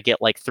Pac-12 is going to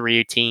get like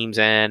 3 teams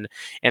in,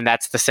 and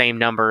that's the same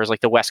number as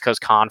like the West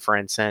Coast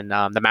Conference, and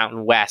the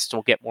Mountain West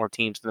will get more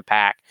teams in the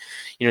Pac.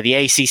 The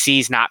ACC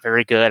is not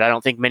very good. I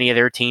don't think many of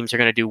their teams are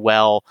going to do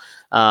well.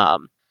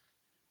 The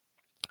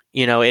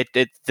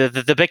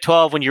Big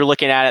 12, when you're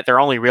looking at it, their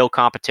only real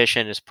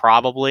competition is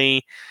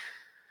probably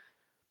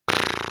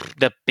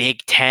the Big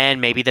 10,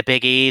 maybe the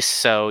Big East.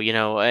 So,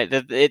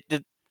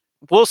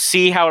 we'll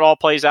see how it all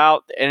plays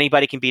out.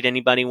 Anybody can beat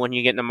anybody when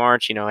you get into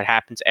March. It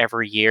happens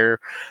every year.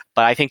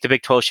 But I think the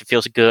Big 12 should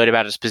feel good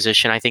about its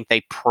position. I think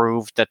they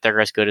proved that they're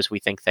as good as we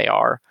think they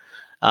are.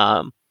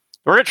 We're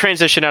going to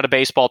transition out of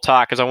baseball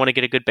talk because I want to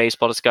get a good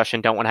baseball discussion.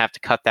 Don't want to have to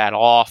cut that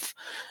off.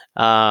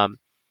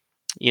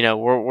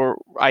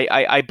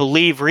 I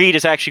believe Reed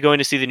is actually going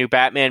to see the new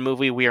Batman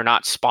movie. We are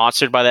not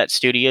sponsored by that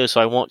studio,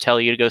 so I won't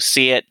tell you to go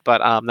see it,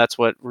 but that's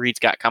what Reed's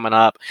got coming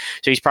up.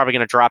 So he's probably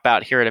going to drop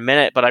out here in a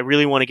minute, but I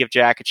really want to give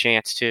Jack a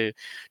chance to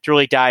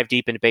really dive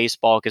deep into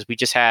baseball, because we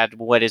just had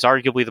what is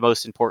arguably the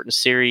most important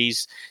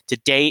series to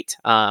date.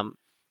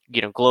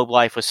 Globe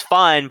Life was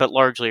fun, but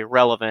largely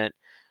irrelevant.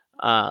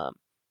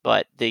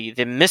 But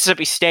the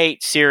Mississippi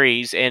State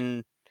series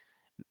in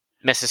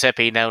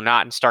Mississippi, no,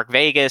 not in Stark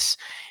Vegas,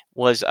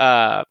 was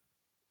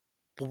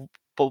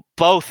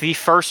both the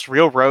first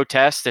real road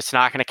test. It's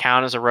not going to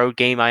count as a road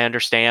game, I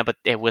understand, but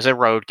it was a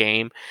road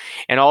game.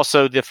 And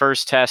also the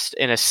first test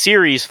in a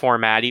series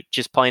format,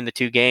 just playing the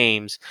two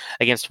games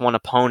against one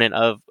opponent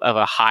of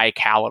a high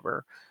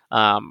caliber.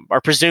 Or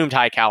presumed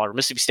high caliber.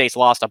 Mississippi State's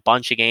lost a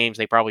bunch of games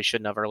they probably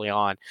shouldn't have early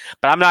on.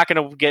 But I'm not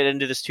going to get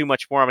into this too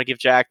much more. I'm going to give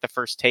Jack the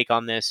first take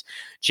on this.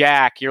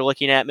 Jack, you're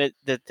looking at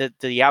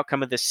the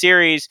outcome of this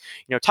series.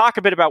 Talk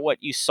a bit about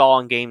what you saw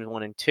in games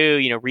 1 and 2.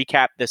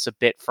 Recap this a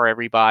bit for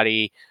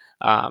everybody,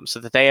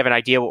 so that they have an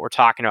idea what we're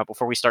talking about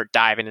before we start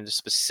diving into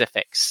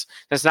specifics.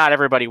 Because not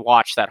everybody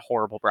watched that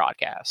horrible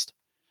broadcast.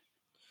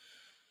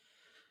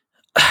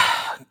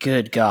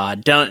 Good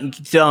God.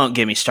 Don't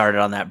get me started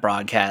on that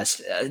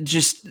broadcast.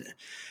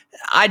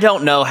 I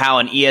don't know how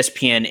an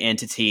ESPN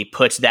entity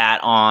puts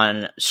that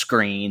on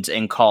screens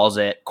and calls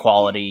it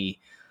quality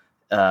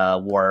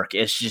work.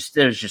 It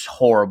was just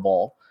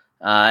horrible.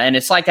 And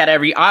it's like that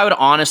I would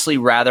honestly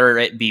rather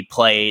it be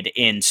played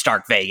in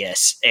Stark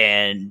Vegas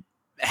and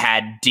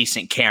had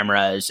decent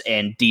cameras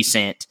and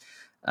decent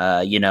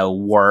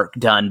work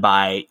done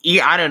by,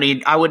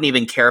 I wouldn't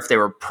even care if they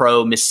were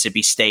pro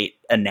Mississippi State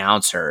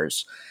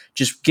announcers.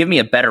 Just give me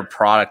a better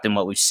product than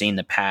what we've seen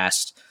the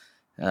past,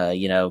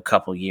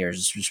 couple years.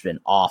 It's just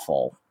been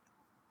awful.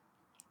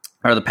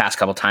 Or the past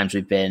couple times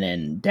we've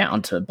been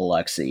down to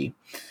Biloxi.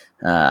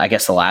 I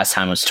guess the last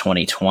time was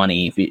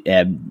 2020,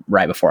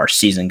 right before our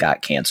season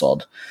got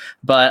canceled.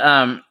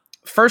 But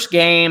first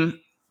game,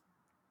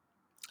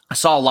 I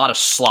saw a lot of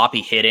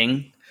sloppy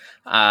hitting.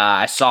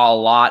 I saw a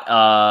lot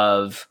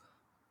of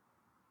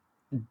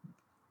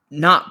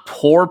not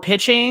poor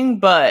pitching,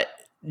 but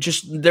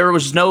just there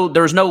was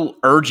no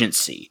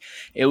urgency.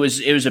 It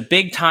was a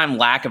big time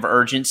lack of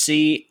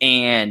urgency,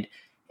 and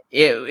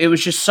it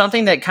was just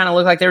something that kind of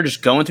looked like they were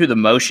just going through the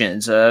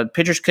motions.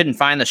 Pitchers couldn't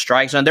find the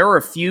strike zone. There were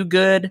a few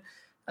good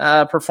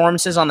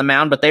performances on the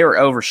mound, but they were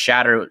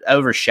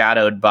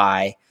overshadowed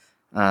by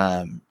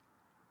the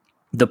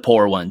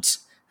poor ones.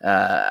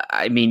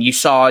 You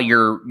saw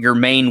your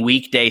main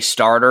weekday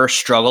starter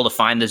struggle to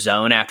find the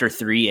zone after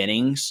 3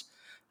 innings.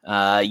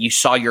 You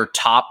saw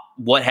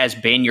what has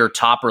been your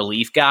top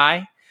relief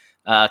guy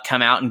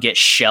come out and get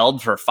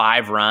shelled for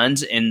 5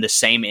 runs in the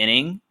same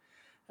inning.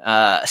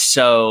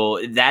 So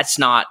that's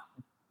not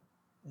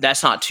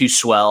too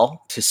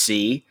swell to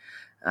see.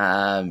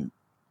 You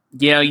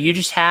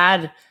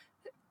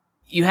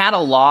had a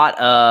lot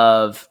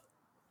of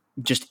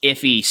just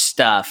iffy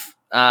stuff.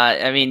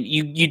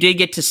 You did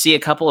get to see a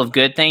couple of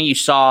good things. You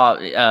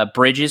saw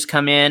Bridges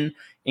come in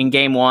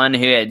game 1,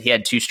 he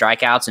had 2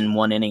 strikeouts in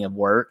 1 inning of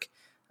work.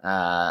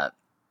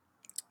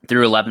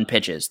 Through 11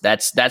 pitches.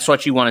 That's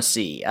what you want to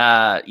see.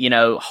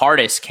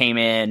 Hardis came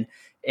in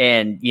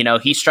and,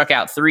 he struck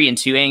out 3 in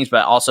 2 innings,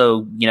 but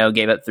also,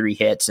 gave up 3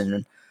 hits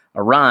and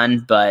a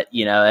run, but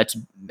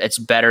it's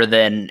better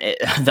than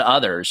the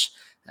others.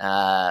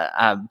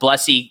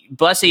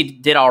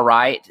 Blessy did all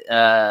right.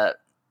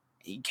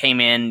 He came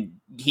in,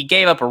 he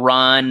gave up a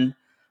run,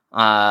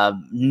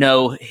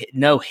 no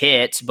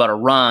hits, but a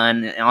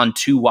run on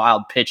 2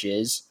 wild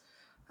pitches.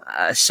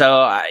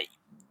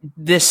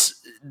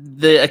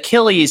 The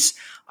Achilles,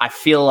 I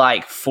feel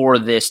like, for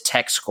this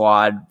Tech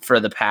squad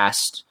for the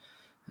past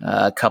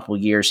couple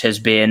years has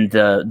been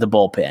the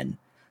bullpen.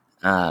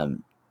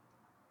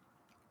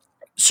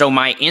 So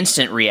my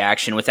instant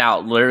reaction,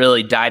 without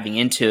really diving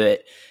into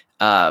it,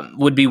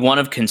 would be one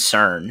of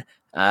concern.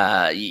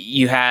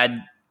 You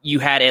had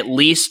at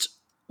least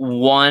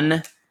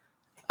one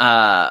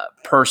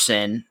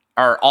person,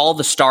 or all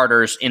the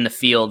starters in the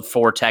field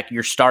for Tech,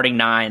 your starting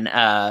 9,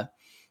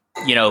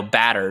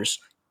 batters.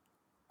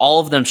 All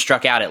of them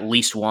struck out at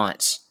least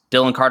once.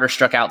 Dylan Carter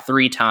struck out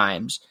 3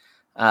 times.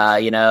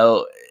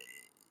 Granted,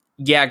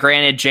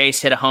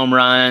 Jace hit a home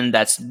run.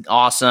 That's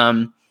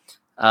awesome.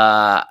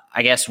 I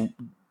guess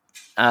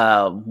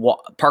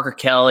Parker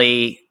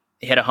Kelly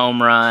hit a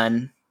home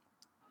run.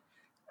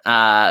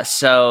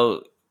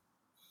 So,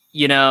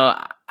 it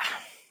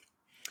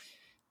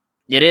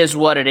is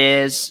what it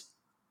is.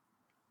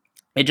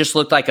 It just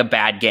looked like a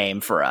bad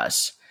game for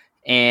us.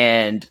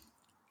 And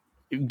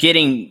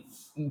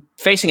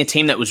facing a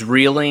team that was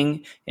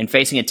reeling and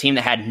facing a team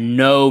that had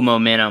no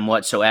momentum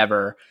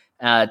whatsoever,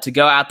 to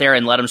go out there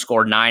and let them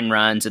score 9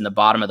 runs in the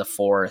bottom of the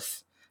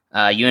 4th,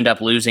 you end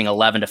up losing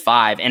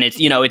 11-5. And it's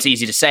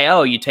easy to say,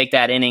 oh, you take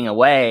that inning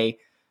away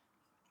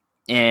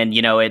and,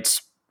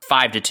 it's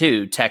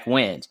 5-2, Tech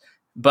wins.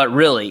 But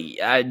really,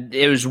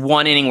 it was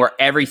one inning where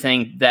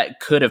everything that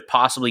could have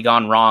possibly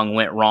gone wrong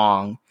went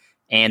wrong,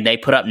 and they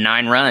put up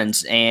 9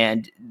 runs.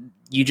 And,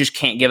 you just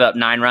can't give up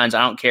 9 runs.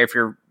 I don't care if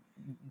you're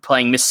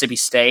playing Mississippi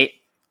State,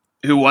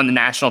 who won the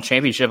national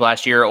championship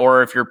last year,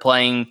 or if you're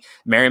playing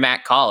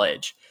Merrimack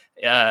College.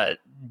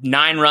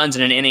 9 runs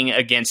in an inning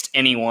against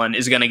anyone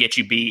is going to get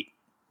you beat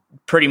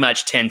pretty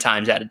much 10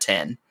 times out of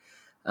 10.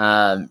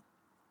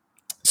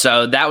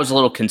 So that was a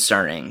little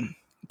concerning,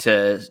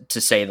 to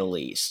say the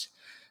least.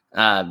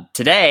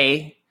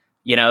 Today,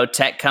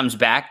 Tech comes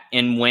back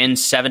and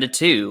wins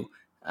 7-2.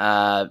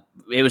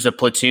 It was a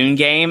platoon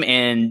game,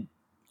 and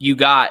you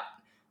got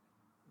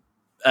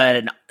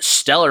a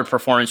stellar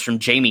performance from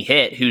Jamie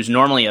Hitt, who's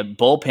normally a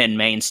bullpen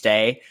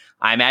mainstay.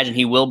 I imagine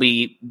he will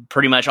be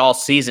pretty much all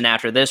season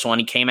after this one.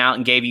 He came out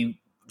and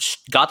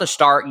got the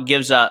start and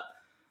gives up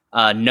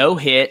no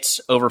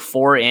hits over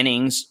 4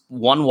 innings,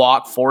 1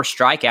 walk, 4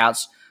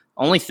 strikeouts,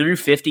 only threw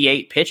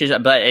 58 pitches.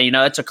 But,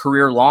 it's a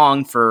career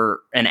long for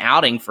an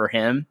outing for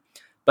him.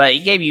 But he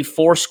gave you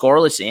 4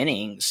 scoreless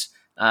innings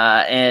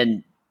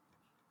and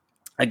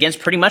against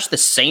pretty much the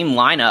same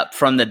lineup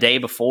from the day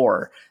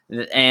before.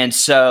 And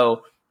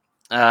so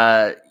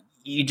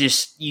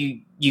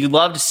you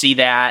love to see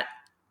that.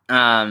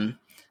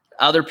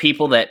 Other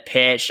people that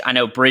pitched, I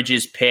know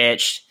Bridges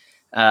pitched.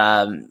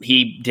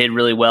 He did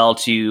really well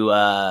to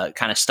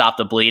kind of stop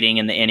the bleeding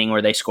in the inning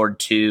where they scored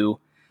 2.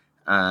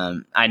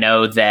 I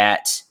know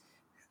that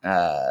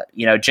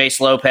Jace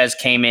Lopez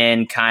came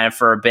in kind of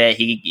for a bit.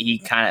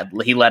 He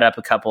let up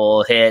a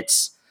couple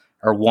hits,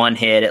 or 1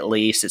 hit at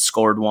least. It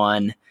scored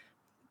 1.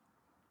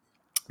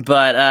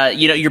 But,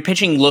 your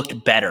pitching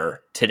looked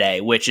better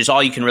today, which is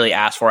all you can really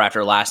ask for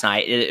after last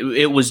night.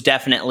 It was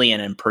definitely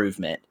an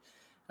improvement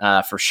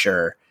for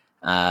sure.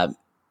 I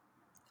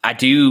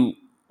do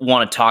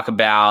want to talk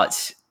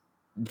about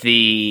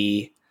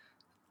the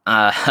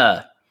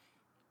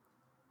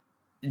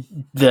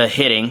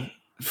hitting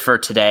for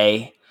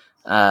today.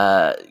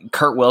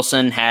 Kurt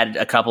Wilson had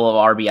a couple of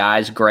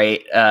RBIs,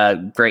 great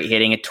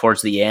hitting it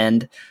towards the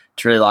end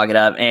to really log it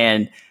up.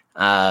 And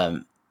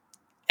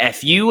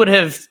if you would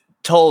have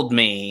told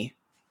me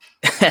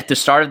at the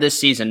start of this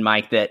season,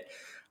 Mike, that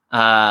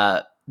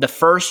the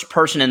first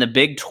person in the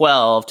Big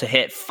 12 to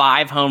hit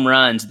 5 home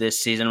runs this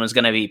season was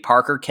going to be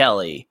Parker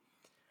Kelly,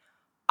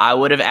 I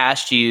would have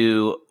asked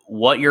you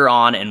what you're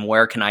on and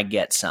where can I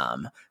get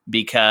some,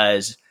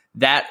 because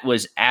that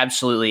was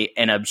absolutely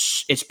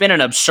it's been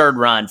an absurd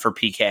run for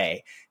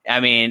PK. I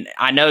mean,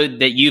 I know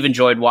that you've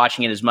enjoyed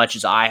watching it as much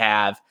as I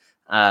have.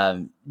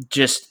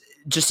 Just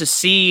to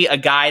see a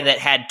guy that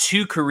had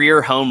 2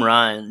 career home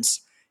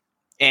runs,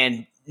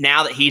 and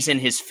now that he's in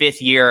his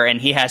 5th year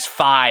and he has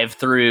 5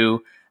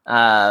 through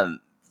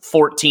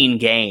 14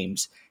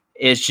 games,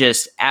 is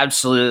just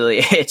absolutely,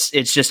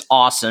 it's just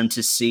awesome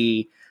to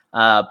see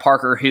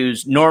Parker,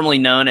 who's normally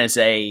known as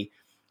your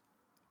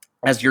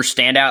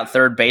standout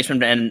third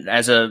baseman and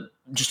as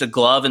just a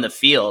glove in the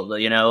field.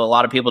 A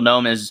lot of people know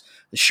him as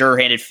the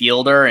sure-handed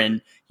fielder,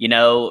 and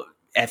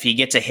if he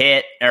gets a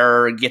hit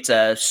or gets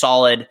a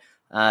solid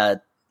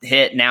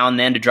hit now and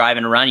then to drive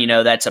and run,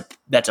 that's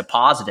a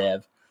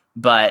positive.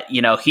 But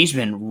he's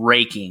been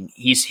raking.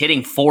 He's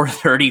hitting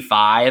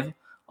 .435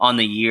 on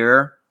the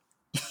year.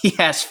 He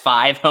has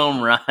 5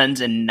 home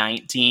runs and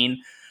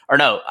 19. Or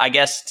no, I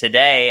guess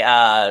today,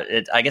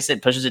 I guess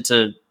it pushes it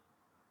to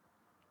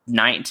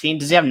 19.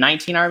 Does he have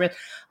 19 RBIs?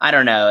 I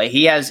don't know.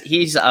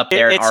 He's up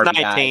there at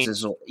RBIs 19.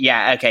 as well.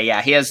 Yeah, okay,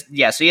 yeah.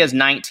 So he has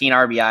 19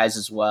 RBIs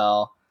as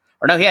well.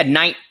 Or no, he had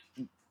 9.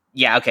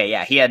 Yeah, okay,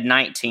 yeah. He had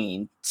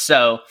 19.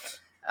 So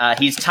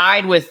he's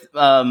tied with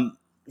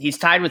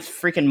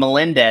freaking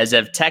Melendez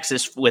of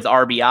Texas with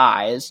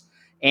RBIs,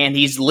 and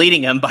he's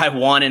leading them by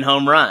 1 in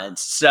home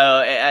runs.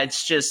 So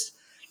it's just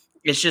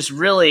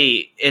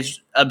really, it's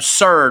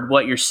absurd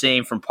what you're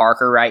seeing from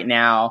Parker right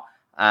now.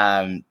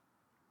 I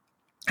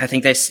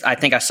think I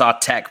saw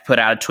Tech put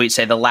out a tweet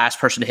say the last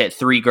person to hit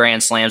 3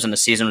 grand slams in the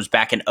season was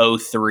back in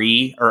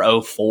 2003 or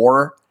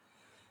 2004.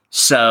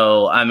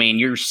 So, I mean,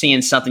 you're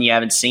seeing something you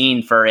haven't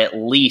seen for at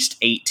least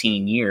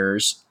 18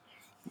 years.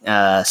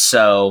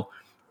 So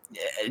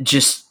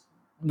just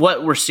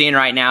what we're seeing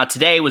right now.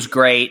 Today was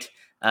great.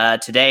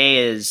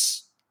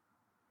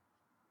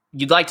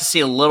 You'd like to see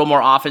a little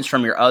more offense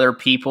from your other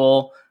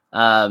people.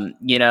 Cole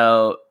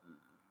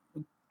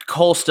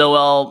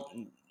Stillwell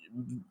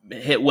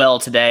hit well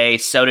today.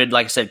 So did,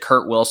 like I said,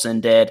 Kurt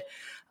Wilson did.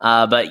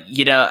 But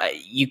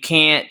you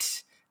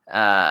can't,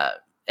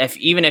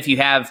 even if you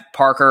have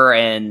Parker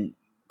and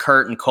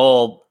Kurt and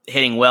Cole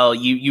hitting well,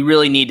 you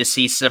really need to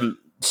see some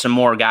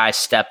more guys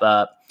step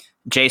up.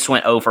 Jace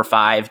went 0 for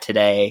 5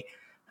 today.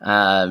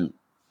 Dalton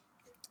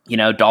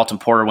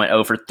Porter went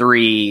 0 for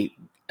 3.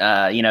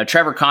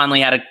 Trevor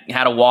Conley had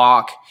a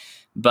walk,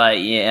 but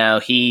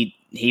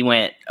he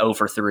went 0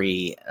 for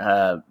 3.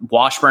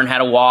 Washburn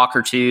had a walk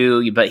or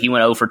 2, but he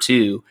went 0 for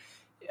 2.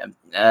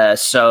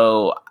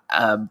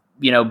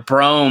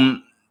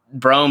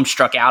 Brome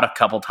struck out a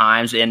couple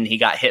times and he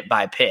got hit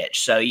by a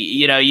pitch. So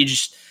you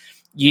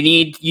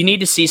need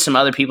to see some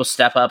other people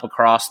step up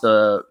across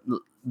the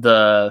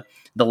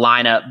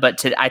lineup.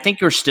 But I think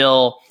we're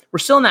still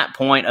in that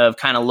point of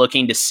kind of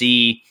looking to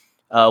see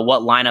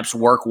what lineups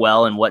work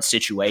well in what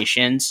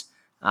situations.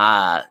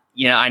 I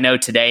know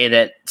today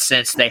that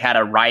since they had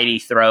a righty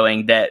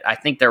throwing, that I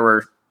think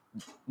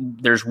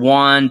there's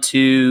 1,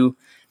 2,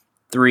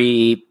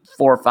 3,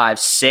 4, 5,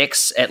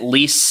 6, at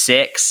least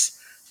 6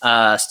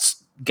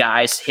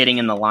 guys hitting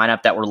in the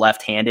lineup that were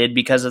left-handed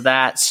because of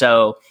that.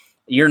 So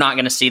you're not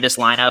going to see this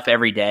lineup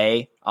every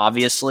day,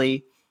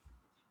 obviously,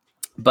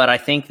 but I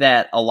think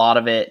that a lot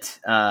of it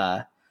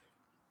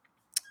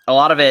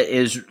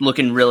is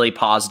looking really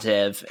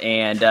positive,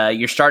 and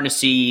you're starting to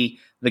see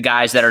the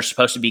guys that are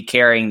supposed to be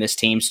carrying this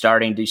team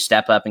starting to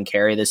step up and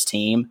carry this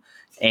team,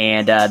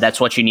 and that's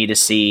what you need to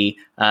see,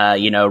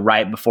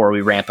 right before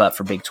we ramp up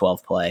for Big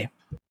 12 play.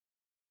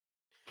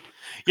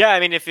 Yeah,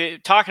 I mean, if you're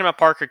talking about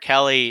Parker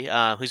Kelly,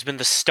 who's been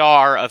the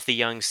star of the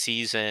young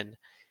season,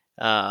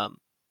 to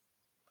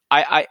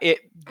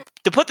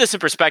put this in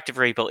perspective,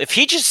 Rachel, if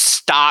he just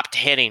stopped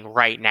hitting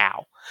right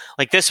now,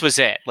 like this was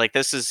it, like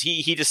this is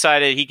he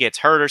decided he gets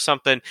hurt or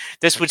something,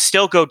 this would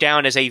still go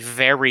down as a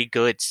very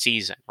good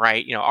season,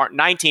 right?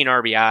 19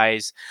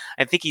 RBIs.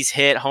 I think he's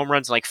hit home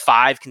runs in like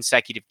 5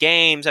 consecutive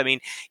games. I mean,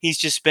 he's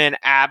just been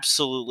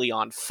absolutely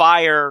on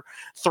fire.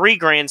 3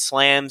 grand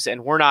slams,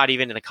 and we're not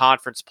even in a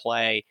conference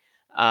play.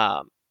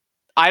 I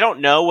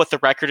don't know what the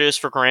record is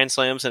for grand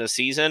slams in a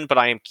season, but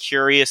I am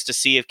curious to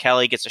see if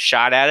Kelly gets a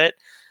shot at it.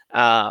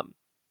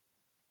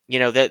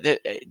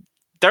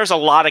 There's a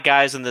lot of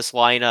guys in this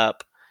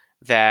lineup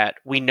that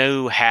we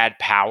knew had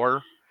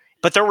power,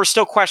 but there were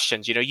still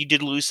questions. You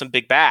did lose some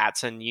big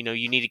bats, and you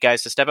needed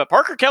guys to step up.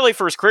 Parker Kelly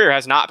for his career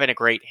has not been a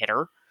great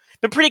hitter.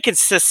 Been pretty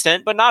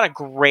consistent, but not a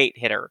great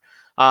hitter.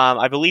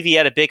 I believe he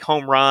had a big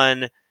home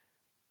run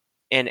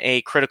in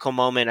a critical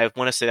moment. I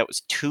want to say that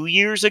was 2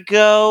 years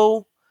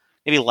ago,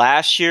 maybe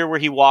last year, where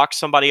he walked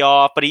somebody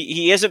off, but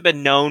he hasn't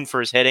been known for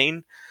his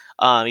hitting.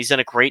 He's done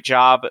a great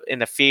job in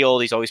the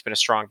field. He's always been a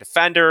strong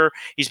defender.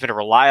 He's been a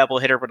reliable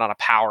hitter, but not a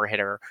power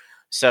hitter.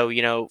 So,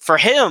 for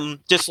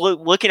him, just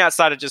looking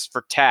outside of just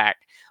for Tech,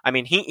 I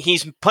mean,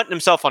 he's putting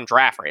himself on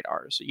draft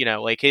radars.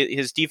 Like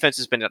his defense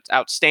has been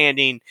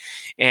outstanding.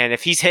 And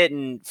if he's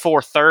hitting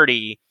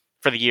 430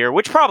 for the year,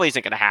 which probably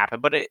isn't going to happen,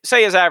 but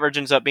say his average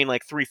ends up being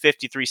like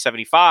 350,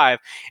 375,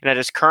 and at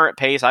his current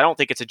pace, I don't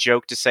think it's a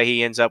joke to say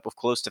he ends up with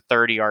close to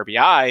 30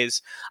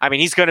 RBIs. I mean,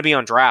 he's going to be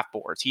on draft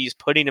boards. He's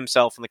putting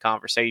himself in the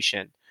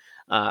conversation.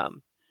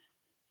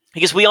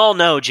 Because we all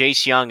know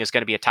Jace Young is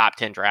going to be a top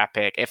 10 draft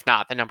pick, if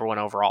not the number 1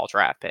 overall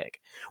draft pick.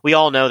 We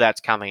all know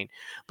that's coming.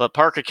 But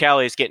Parker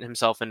Kelly is getting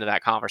himself into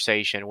that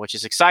conversation, which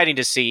is exciting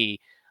to see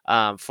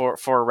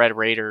for Red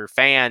Raider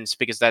fans,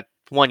 because that,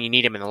 one, you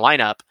need him in the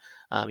lineup.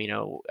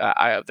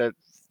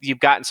 You've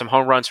gotten some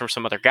home runs from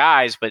some other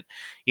guys, but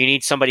you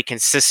need somebody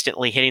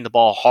consistently hitting the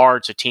ball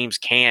hard so teams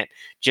can't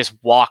just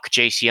walk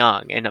Jace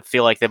Young and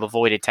feel like they've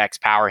avoided Tech's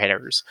power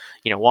hitters.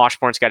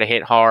 Washburn's got to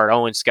hit hard.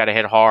 Owen's got to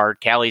hit hard.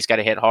 Kelly's got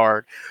to hit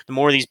hard. The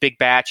more of these big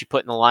bats you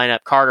put in the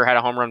lineup, Carter had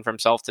a home run for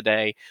himself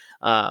today.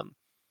 The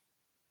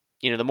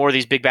more of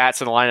these big bats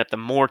in the lineup, the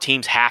more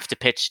teams have to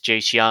pitch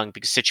Jace Young,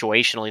 because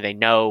situationally they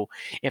know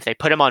if they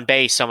put him on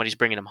base, somebody's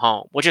bringing him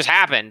home, which has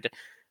happened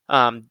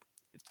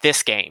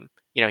this game.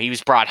 He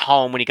was brought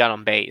home when he got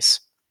on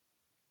base.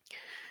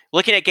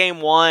 Looking at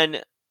game 1,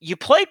 you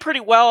played pretty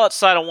well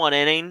outside of 1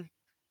 inning.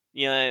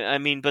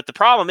 But the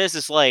problem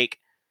is like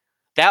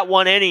that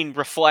 1 inning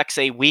reflects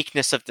a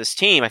weakness of this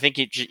team. I think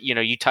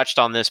you touched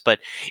on this, but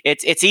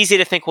it's easy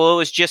to think, well, it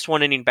was just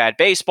 1 inning bad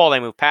baseball. They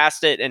moved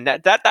past it, and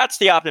that's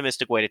the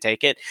optimistic way to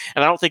take it.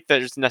 And I don't think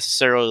there's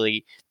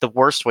necessarily the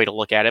worst way to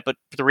look at it. But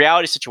the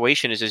reality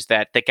situation is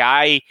that the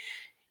guy,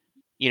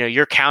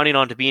 you're counting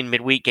on to be in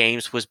midweek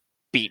games was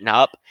beaten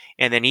up,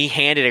 and then he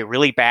handed a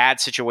really bad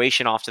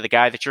situation off to the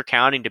guy that you're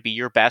counting to be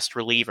your best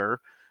reliever,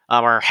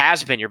 or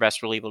has been your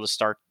best reliever to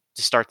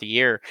start the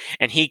year,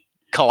 and he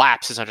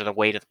collapses under the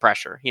weight of the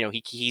pressure.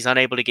 He's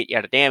unable to get you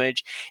out of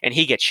damage, and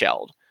he gets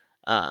shelled.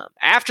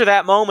 After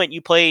that moment,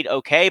 you played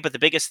okay, but the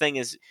biggest thing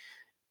is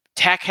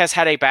Tech has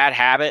had a bad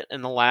habit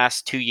in the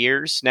last 2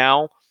 years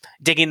now,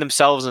 digging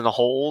themselves in the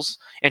holes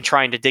and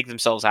trying to dig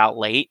themselves out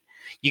late.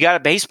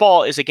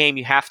 Baseball is a game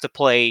you have to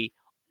play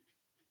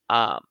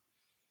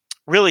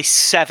really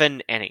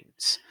 7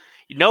 innings.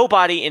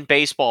 Nobody in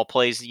baseball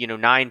plays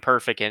 9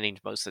 perfect innings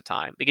most of the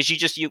time, because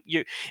you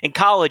in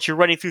college you're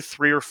running through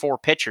 3 or 4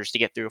 pitchers to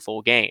get through a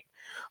full game.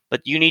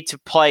 But you need to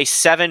play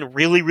 7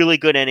 really, really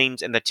good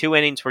innings, and the 2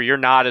 innings where you're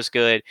not as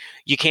good,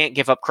 you can't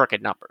give up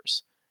crooked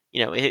numbers.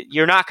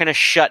 You're not going to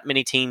shut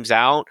many teams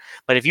out,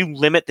 but if you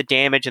limit the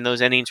damage in those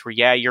innings where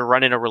you're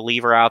running a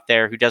reliever out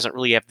there who doesn't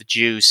really have the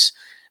juice,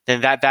 then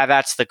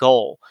that's the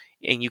goal.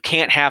 And you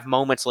can't have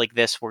moments like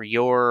this where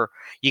you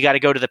got to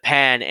go to the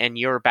pen and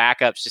your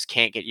backups just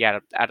can't get you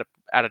out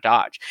of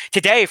dodge.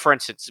 Today, for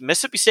instance,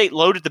 Mississippi State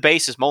loaded the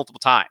bases multiple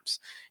times.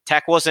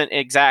 Tech wasn't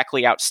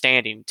exactly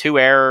outstanding. 2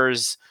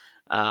 errors,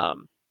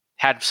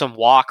 had some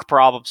walk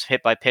problems,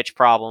 hit by pitch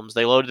problems.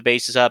 They loaded the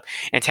bases up,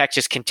 and Tech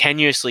just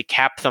continuously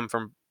kept them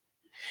from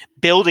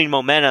building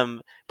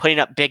momentum, putting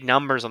up big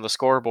numbers on the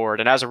scoreboard.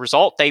 And as a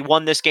result, they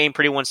won this game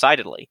pretty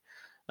one-sidedly.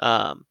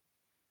 That's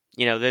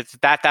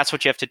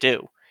what you have to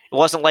do. It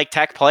wasn't like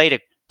Tech played a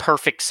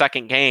perfect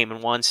second game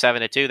and won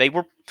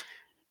 7-2.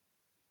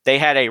 They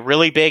had a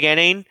really big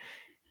inning,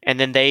 and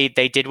then they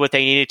did what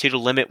they needed to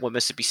limit what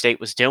Mississippi State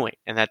was doing,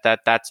 and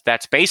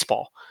that's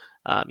baseball.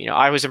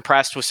 I was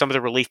impressed with some of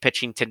the relief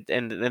pitching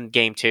in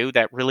game 2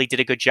 that really did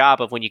a good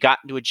job of when you got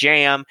into a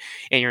jam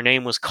and your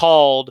name was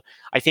called.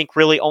 I think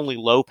really only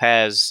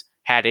Lopez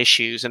had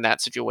issues in that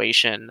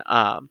situation,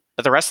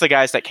 but the rest of the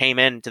guys that came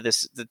into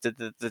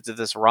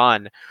this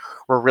run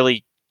were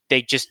really,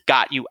 they just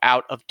got you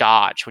out of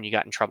Dodge when you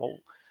got in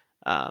trouble.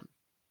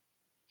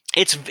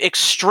 It's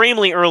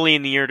extremely early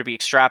in the year to be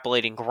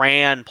extrapolating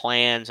grand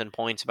plans and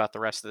points about the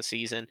rest of the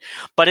season,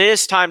 but it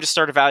is time to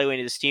start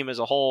evaluating this team as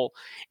a whole.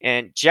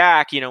 And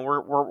Jack,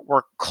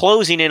 we're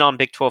closing in on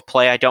Big 12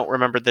 play. I don't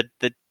remember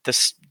the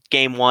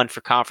game 1 for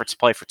conference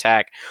play for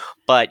Tech,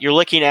 but you're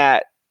looking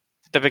at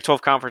the Big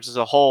 12 conference as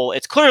a whole.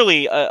 It's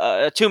clearly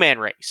a two-man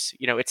race.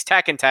 It's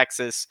Tech and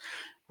Texas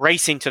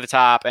racing to the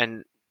top,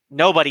 and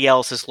nobody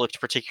else has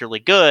looked particularly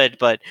good.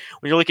 But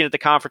when you're looking at the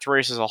conference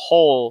race as a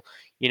whole,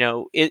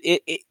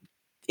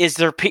 is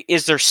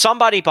there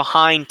somebody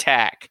behind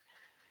Tech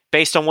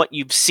based on what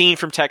you've seen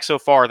from Tech so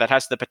far that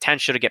has the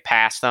potential to get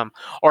past them,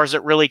 or is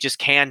it really just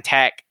can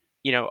Tech,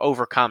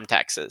 overcome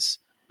Texas?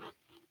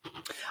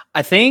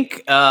 I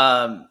think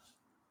that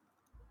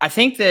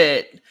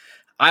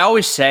I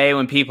always say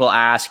when people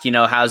ask,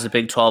 how's the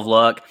Big 12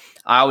 look?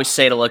 I always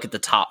say to look at the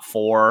top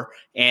 4,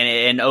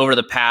 and over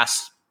the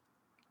past,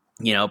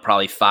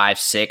 probably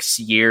 5-6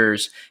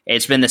 years,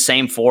 it's been the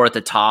same 4 at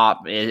the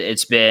top.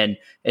 It's been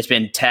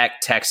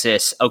Tech,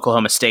 Texas,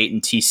 Oklahoma State,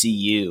 and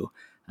TCU.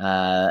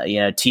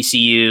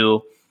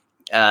 TCU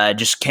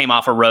just came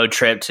off a road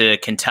trip to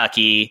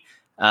Kentucky.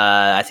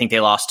 I think they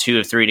lost 2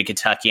 of 3 to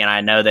Kentucky, and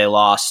I know they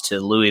lost to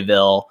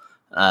Louisville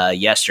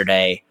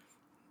yesterday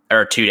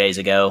or 2 days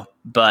ago.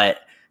 But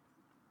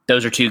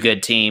those are 2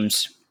 good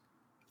teams.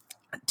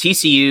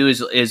 TCU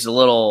is a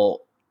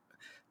little.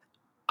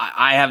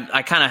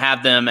 I kind of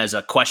have them as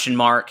a question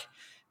mark.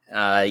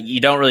 You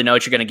don't really know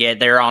what you're going to get.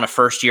 They're on a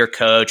first-year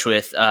coach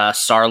with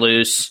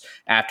Sarloos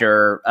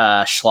after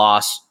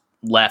Schloss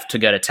left to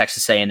go to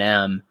Texas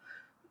A&M.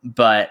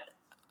 But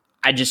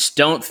I just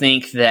don't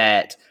think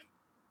that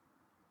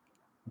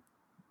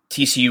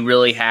TCU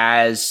really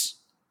has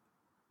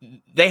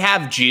 – they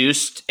have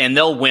juiced, and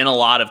they'll win a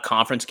lot of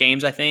conference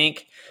games, I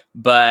think.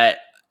 But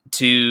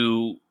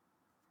to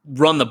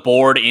run the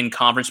board in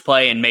conference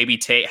play and maybe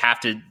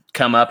have to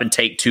come up and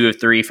take 2 of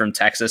 3 from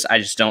Texas, I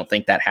just don't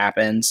think that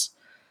happens.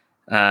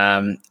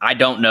 I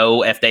don't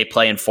know if they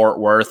play in Fort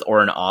Worth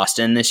or in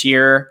Austin this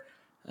year.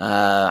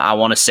 I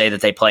want to say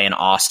that they play in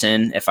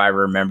Austin, if I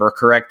remember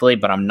correctly,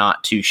 but I'm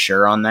not too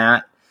sure on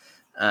that.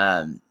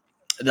 The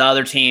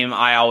other team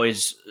I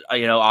always,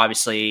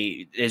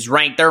 obviously is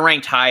ranked. They're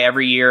ranked high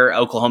every year.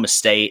 Oklahoma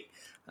State,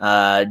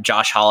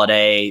 Josh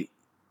Holliday,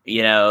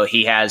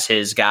 he has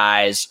his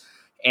guys,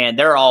 and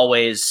they're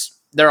always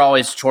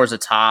towards the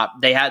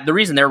top. The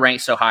reason they're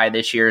ranked so high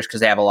this year is because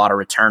they have a lot of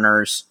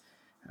returners.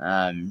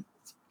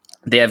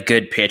 They have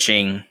good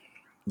pitching.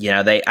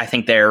 I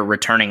think they're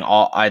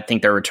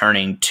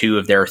returning 2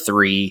 of their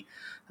 3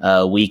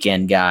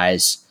 weekend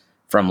guys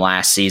from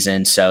last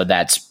season. So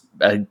that's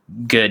a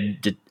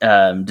good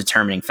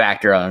determining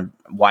factor on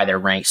why they're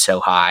ranked so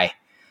high.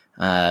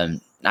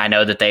 I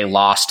know that they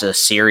lost a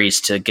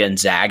series to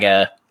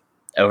Gonzaga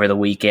over the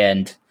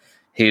weekend,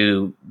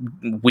 who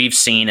we've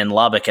seen in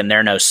Lubbock, and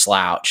they're no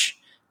slouch.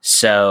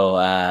 So,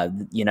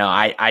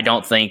 I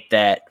don't think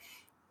that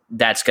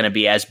that's going to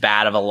be as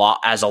bad of a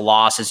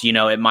loss as,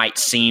 it might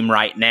seem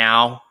right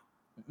now.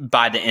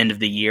 By the end of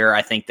the year,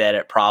 I think that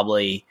it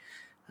probably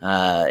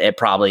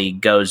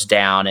goes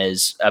down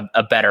as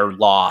a better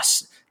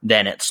loss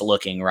than it's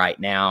looking right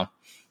now.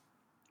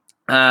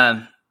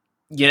 I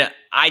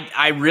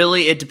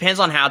really, it depends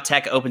on how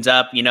Tech opens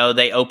up.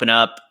 They open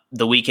up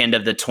the weekend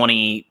of the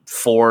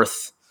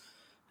 24th,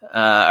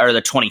 or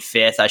the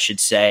 25th, I should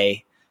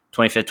say,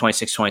 25th,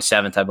 26th,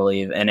 27th, I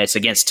believe. And it's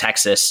against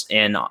Texas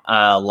in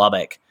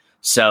Lubbock.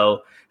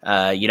 So,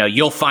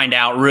 you'll find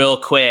out real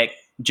quick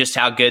just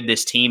how good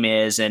this team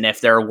is and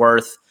if they're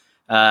worth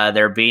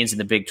their beans in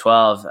the Big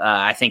 12.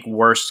 I think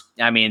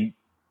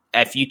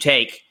if you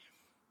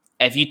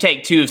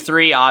take 2 of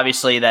 3,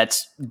 obviously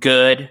that's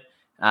good.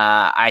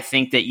 I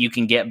think that you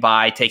can get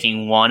by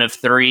taking 1 of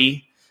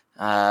 3,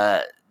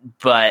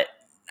 but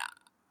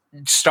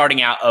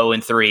starting out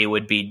 0-3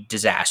 would be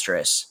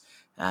disastrous.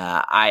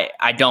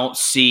 I don't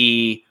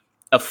see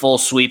a full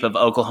sweep of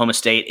Oklahoma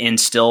State in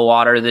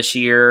Stillwater this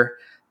year.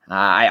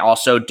 I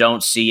also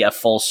don't see a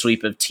full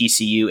sweep of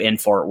TCU in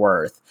Fort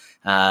Worth.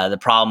 The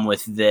problem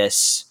with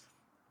this,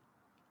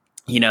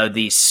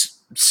 these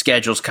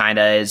schedules kind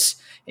of is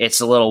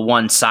it's a little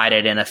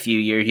one-sided in a few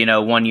years.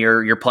 1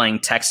 year you're playing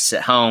Texas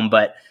at home,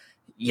 but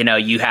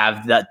you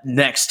have the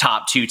next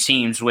top 2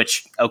 teams,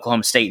 which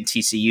Oklahoma State and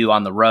TCU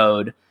on the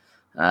road.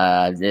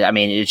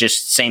 It's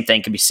just same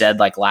thing can be said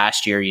like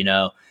last year. We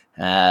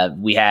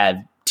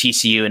had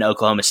TCU and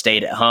Oklahoma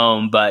State at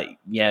home, but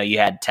you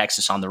had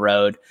Texas on the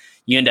road.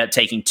 You end up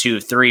taking 2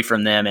 of 3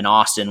 from them in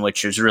Austin,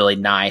 which is really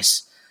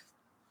nice.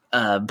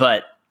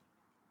 But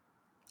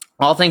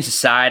all things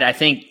aside, I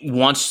think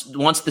once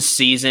the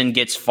season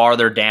gets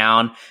farther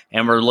down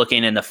and we're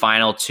looking in the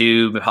final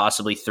 2,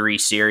 possibly 3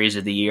 series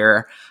of the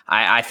year,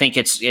 I think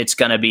it's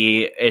going to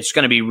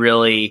be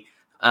really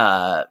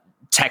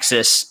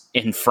Texas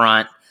in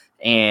front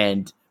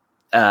and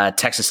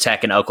Texas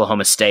Tech and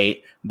Oklahoma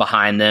State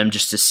behind them,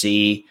 just to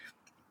see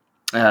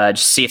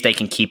if they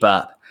can keep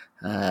up.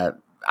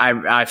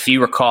 If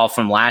you recall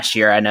from last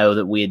year, I know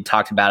that we had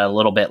talked about it a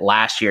little bit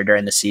last year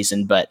during the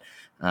season, but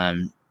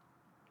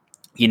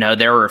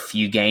there were a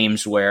few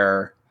games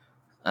where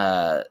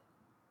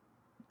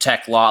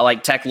Tech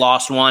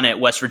lost one at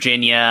West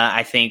Virginia.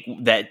 I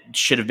think that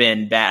should have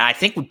been bad.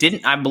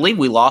 I believe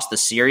we lost the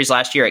series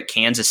last year at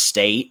Kansas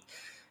State,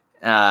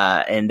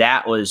 and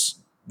that was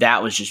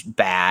just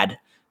bad.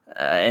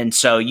 And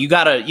so you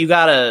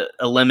gotta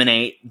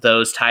eliminate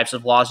those types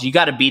of losses. You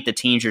got to beat the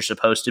teams you're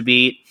supposed to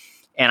beat.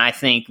 And I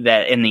think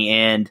that in the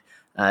end,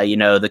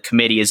 the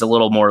committee is a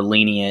little more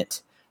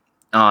lenient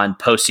on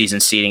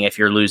postseason seeding if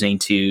you're losing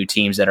to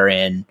teams that are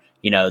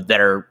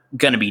that are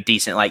going to be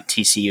decent, like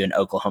TCU and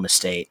Oklahoma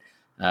State,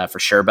 for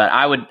sure. But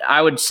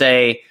I would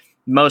say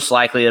most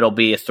likely it'll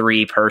be a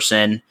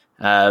 3-person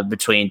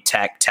between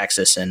Tech,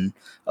 Texas, and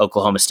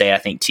Oklahoma State. I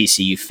think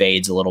TCU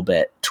fades a little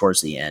bit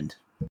towards the end.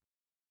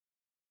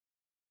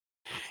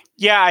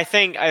 Yeah, I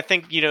think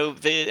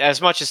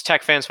as much as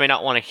Tech fans may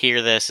not want to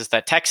hear this, is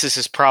that Texas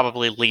is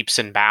probably leaps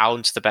and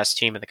bounds the best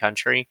team in the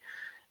country.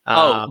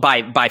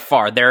 By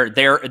far,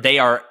 they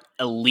are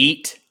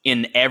elite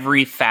in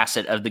every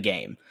facet of the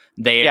game.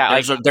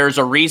 There's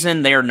a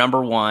reason they are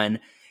number one.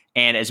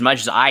 And as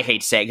much as I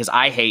hate to say it, because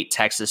I hate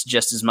Texas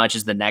just as much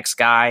as the next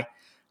guy,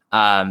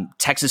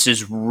 Texas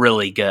is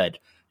really good.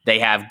 They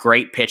have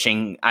great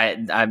pitching.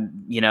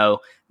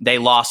 They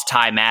lost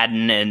Ty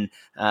Madden and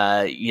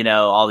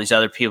all these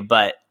other people,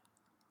 but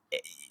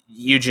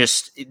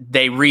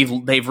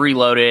they've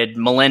reloaded.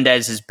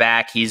 Melendez is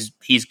back. He's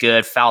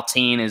good.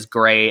 Faltine is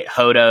great.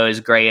 Hodo is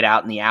great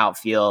out in the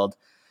outfield.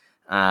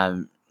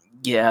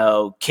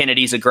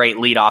 Kennedy's a great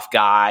leadoff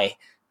guy,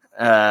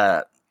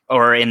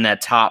 or in the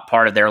top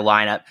part of their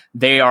lineup.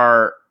 They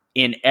are,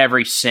 in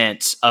every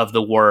sense of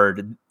the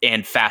word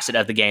and facet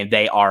of the game,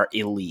 they are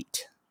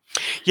elite.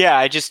 Yeah,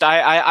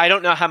 I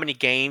don't know how many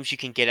games you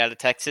can get out of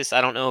Texas.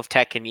 I don't know if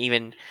Tech can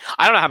even.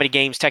 I don't know how many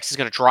games Texas is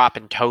going to drop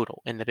in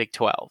total in the Big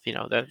 12.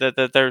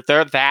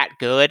 They're that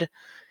good.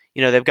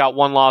 They've got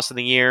one loss in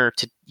the year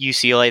to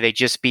UCLA. They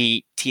just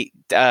beat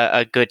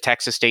a good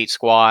Texas State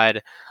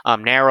squad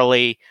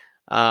narrowly.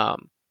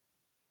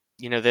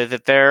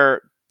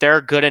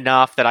 They're good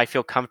enough that I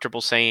feel comfortable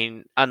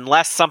saying,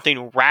 unless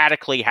something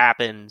radically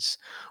happens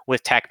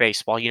with Tech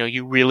baseball,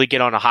 you really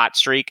get on a hot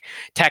streak,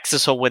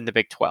 Texas will win the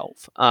Big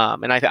 12.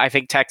 And I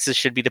think Texas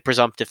should be the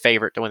presumptive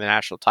favorite to win the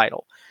national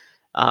title.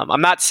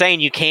 I'm not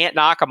saying you can't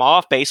knock them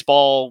off.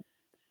 Baseball,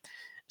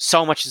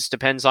 so much just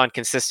depends on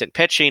consistent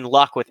pitching,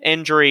 luck with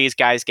injuries,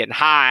 guys getting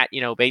hot.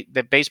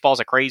 Baseball is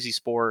a crazy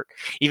sport,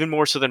 even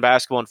more so than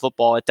basketball and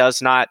football. It does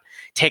not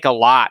take a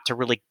lot to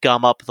really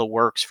gum up the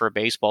works for a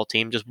baseball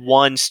team. Just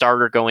one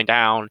starter going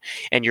down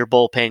and your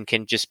bullpen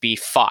can just be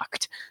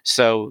fucked.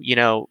 So,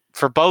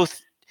 for both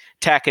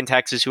Tech and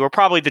Texas, who are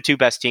probably the 2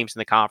 best teams in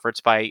the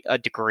conference by a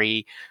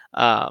degree,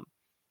 they're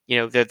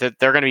going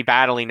to be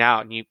battling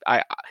out, and you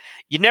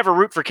never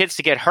root for kids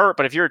to get hurt.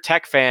 But if you're a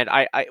Tech fan,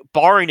 I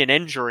barring an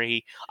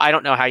injury, I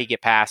don't know how you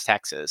get past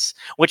Texas.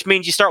 Which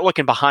means you start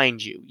looking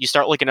behind you. You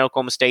start looking at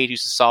Oklahoma State,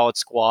 who's a solid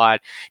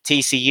squad.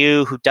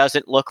 TCU, who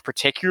doesn't look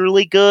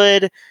particularly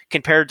good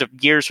compared to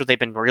years where they've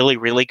been really,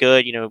 really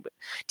good.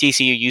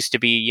 TCU used to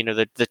be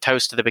the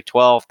toast of the Big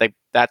 12.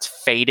 That's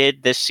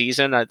faded this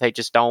season. They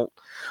just don't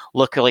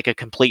look like a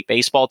complete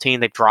baseball team.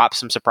 They've dropped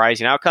some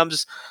surprising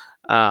outcomes.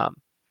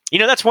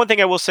 That's one thing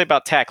I will say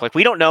about Tech.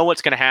 We don't know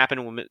what's going to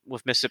happen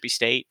with Mississippi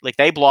State.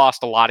 They've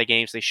lost a lot of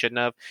games they shouldn't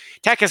have.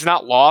 Tech has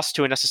not lost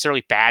to a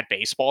necessarily bad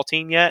baseball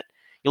team yet.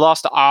 You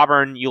lost to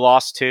Auburn. You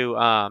lost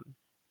to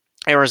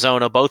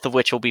Arizona, both of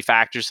which will be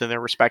factors in their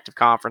respective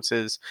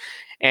conferences.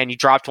 And you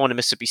dropped one to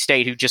Mississippi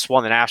State, who just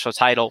won the national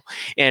title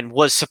and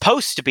was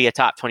supposed to be a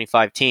top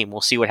 25 team.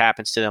 We'll see what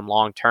happens to them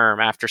long term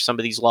after some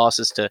of these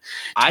losses to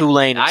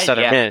Tulane and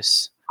Southern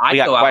Miss. I'd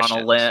go out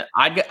on a limb.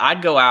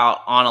 I'd go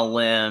out on a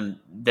limb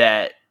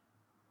that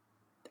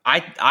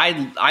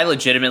I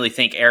legitimately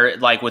think,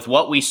 with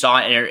what we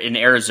saw in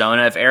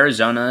Arizona, if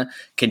Arizona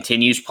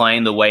continues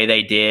playing the way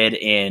they did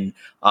in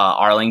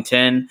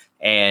Arlington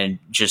and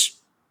just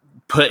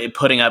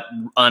putting up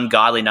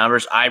ungodly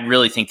numbers, I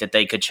really think that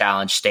they could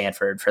challenge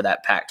Stanford for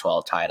that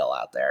Pac-12 title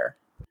out there.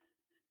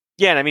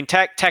 Yeah, and I mean,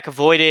 Tech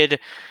avoided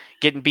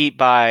getting beat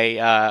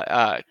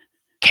by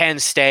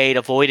Kent State,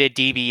 avoided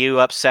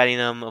DBU upsetting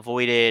them,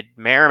 avoided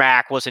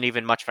Merrimack. Wasn't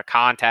even much of a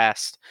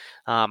contest.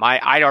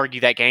 I'd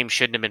argue that game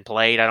shouldn't have been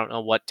played. I don't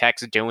know what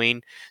Tech's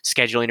doing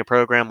scheduling a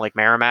program like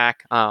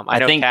Merrimack.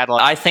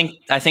 I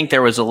think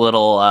there was a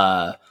little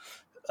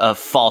of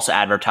false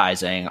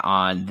advertising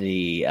on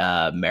the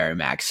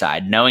Merrimack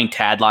side. Knowing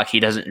Tadlock, he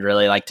doesn't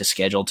really like to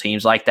schedule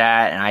teams like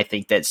that, and I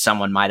think that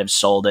someone might have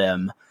sold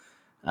him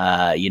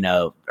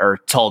or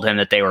told him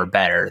that they were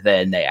better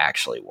than they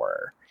actually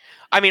were.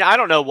 I mean, I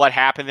don't know what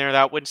happened there.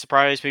 That wouldn't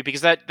surprise me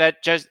because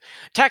that just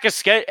Tech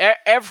is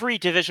every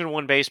Division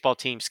I baseball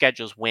team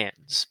schedules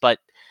wins, but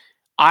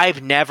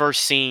I've never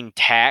seen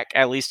Tech,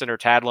 at least under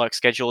Tadlock,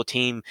 schedule a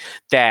team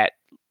that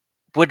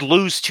would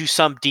lose to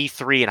some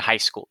D3 and high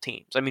school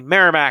teams. I mean,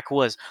 Merrimack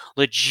was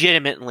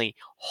legitimately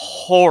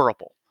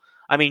horrible.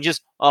 I mean,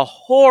 just a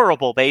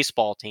horrible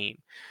baseball team.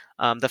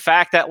 The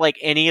fact that like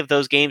any of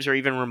those games are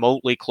even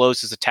remotely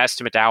close is a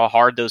testament to how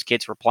hard those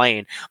kids were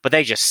playing, but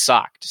they just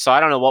sucked. So I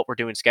don't know what we're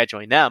doing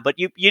scheduling them, but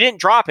you didn't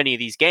drop any of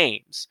these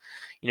games.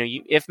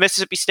 If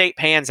Mississippi State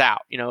pans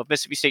out, if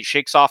Mississippi State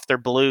shakes off their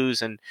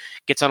blues and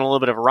gets on a little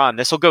bit of a run,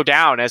 this will go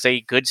down as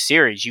a good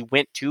series. You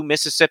went to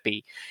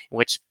Mississippi,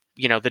 which,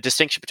 the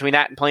distinction between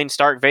that and playing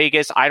Stark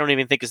Vegas, I don't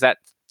even think is that,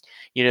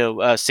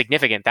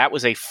 significant. That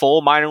was a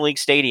full minor league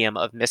stadium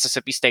of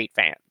Mississippi State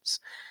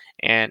fans.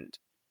 And,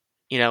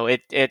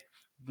 it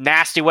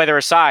nasty weather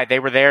aside, they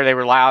were there, they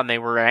were loud, and they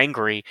were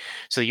angry.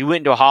 So you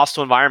went into a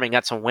hostile environment,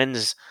 got some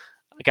wins,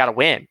 got to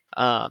win.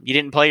 You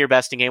didn't play your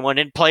best in game one,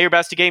 didn't play your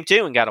best in game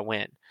two, and got to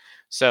win.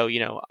 So,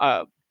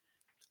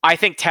 I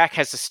think Tech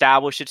has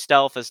established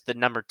itself as the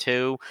number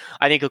 2.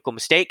 I think Oklahoma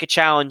State could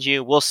challenge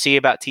you. We'll see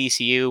about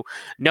TCU.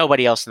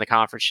 Nobody else in the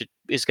conference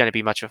is going to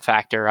be much of a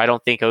factor. I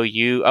don't think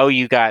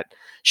OU got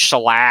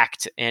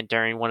shellacked and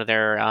during one of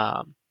their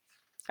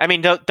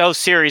those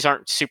series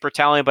aren't super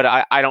telling, but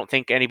I don't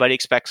think anybody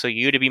expects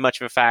OU to be much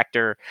of a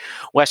factor.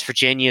 West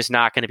Virginia is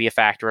not going to be a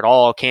factor at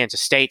all. Kansas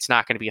State's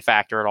not going to be a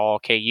factor at all.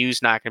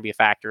 KU's not going to be a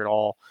factor at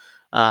all.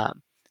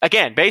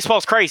 Again,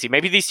 baseball's crazy.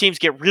 Maybe these teams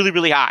get really,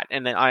 really hot,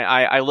 and then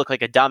I look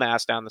like a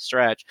dumbass down the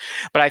stretch.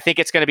 But I think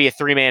it's going to be a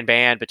 3-man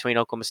band between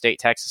Oklahoma State,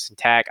 Texas, and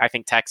Tech. I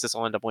think Texas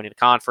will end up winning the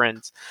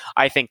conference.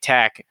 I think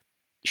Tech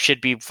should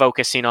be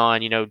focusing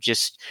on,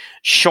 just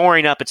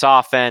shoring up its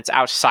offense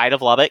outside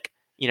of Lubbock,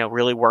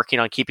 really working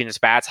on keeping its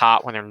bats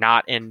hot when they're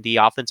not in the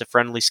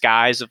offensive-friendly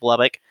skies of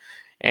Lubbock,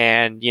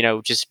 and,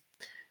 just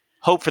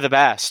hope for the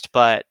best.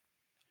 But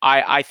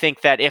I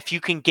think that if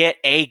you can get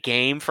a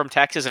game from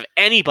Texas, if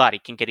anybody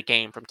can get a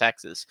game from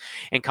Texas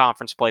in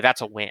conference play,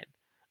 that's a win.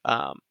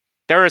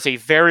 There is a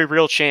very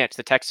real chance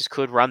that Texas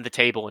could run the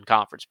table in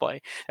conference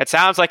play. That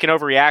sounds like an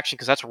overreaction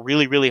because that's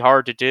really, really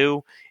hard to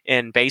do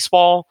in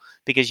baseball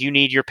because you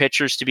need your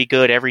pitchers to be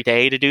good every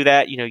day to do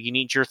that. You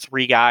need your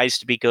 3 guys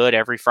to be good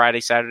every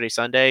Friday, Saturday,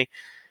 Sunday.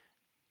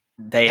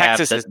 They have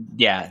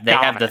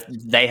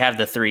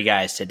the 3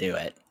 guys to do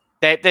it.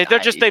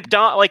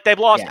 They've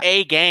lost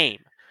a game.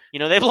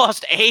 They've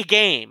lost a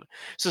game.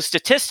 So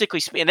statistically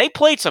speaking, and they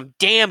played some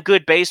damn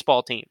good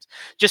baseball teams.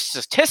 Just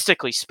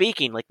statistically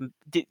speaking, like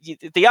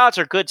the odds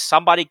are good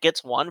somebody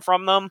gets one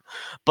from them.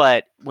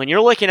 But when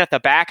you're looking at the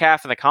back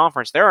half of the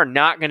conference, there are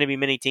not going to be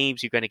many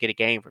teams you're going to get a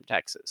game from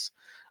Texas.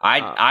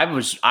 I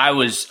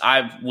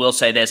will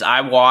say this.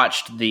 I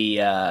watched the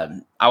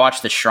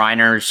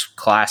Shriners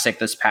Classic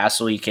this past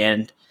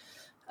weekend.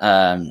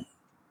 And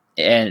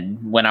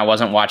when I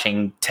wasn't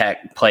watching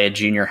Tech play a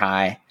junior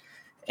high.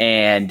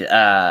 And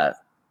what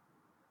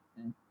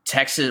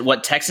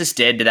Texas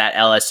did to that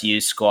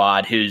LSU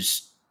squad,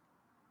 who's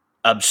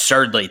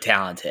absurdly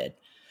talented.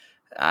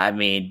 I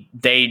mean,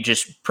 they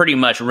just pretty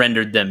much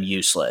rendered them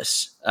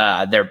useless.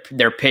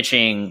 Their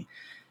pitching.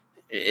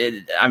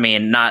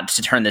 Not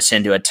to turn this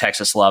into a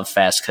Texas love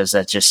fest because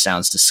that just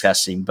sounds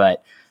disgusting.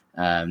 But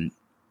I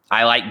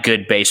like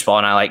good baseball,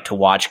 and I like to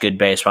watch good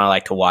baseball. I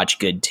like to watch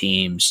good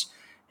teams.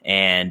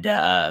 And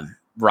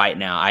right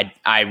now,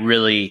 I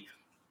really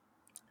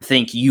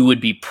think you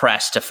would be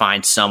pressed to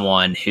find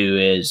someone who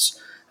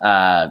is,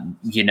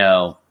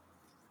 who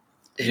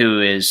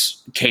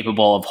is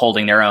capable of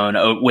holding their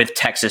own with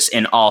Texas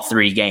in all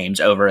 3 games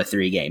over a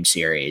 3-game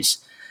series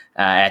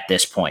at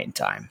this point in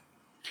time.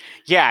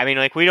 Yeah,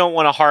 we don't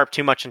want to harp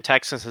too much on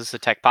Texas. This is a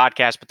Tech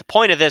podcast, but the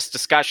point of this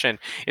discussion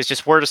is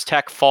just where does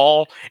Tech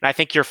fall? And I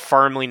think you're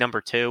firmly number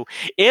 2.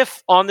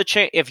 If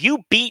you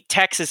beat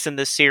Texas in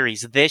this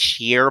series this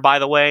year, by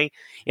the way,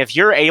 if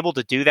you're able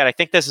to do that, I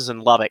think this is in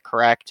Lubbock,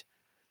 correct?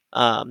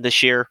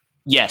 This year.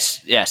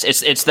 Yes.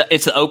 It's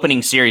the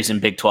opening series in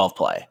Big 12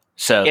 play.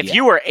 So if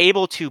you were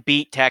able to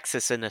beat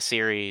Texas in the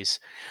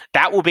series,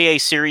 that will be a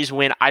series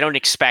win I don't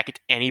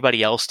expect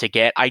anybody else to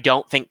get. I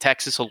don't think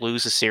Texas will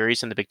lose a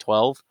series in the Big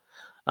 12.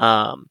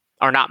 Or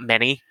not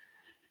many.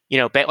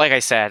 But like I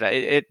said,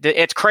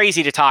 it's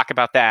crazy to talk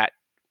about that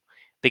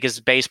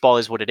because baseball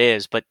is what it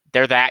is, but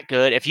they're that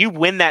good. If you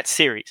win that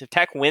series, if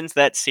Tech wins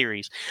that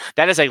series,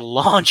 that is a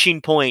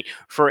launching point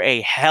for a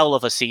hell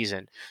of a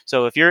season.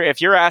 So if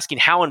you're asking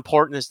how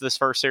important is this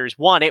first series,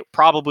 1, it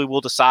probably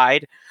will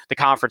decide the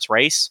conference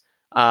race.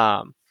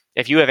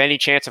 If you have any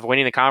chance of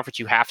winning the conference,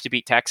 you have to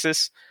beat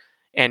Texas.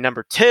 And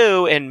number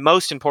 2, and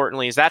most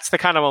importantly, is that's the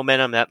kind of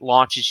momentum that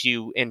launches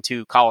you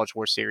into College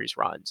World Series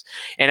runs.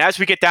 And as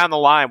we get down the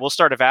line, we'll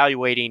start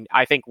evaluating,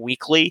 I think,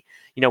 weekly,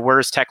 where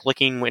is Tech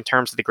looking in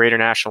terms of the greater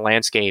national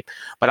landscape.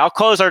 But I'll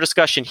close our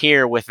discussion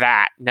here with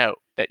that note.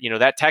 that,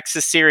 that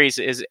Texas series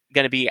is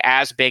going to be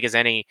as big as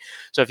any.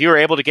 So if you were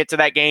able to get to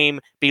that game,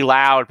 be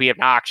loud, be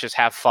obnoxious,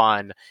 have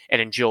fun,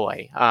 and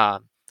enjoy.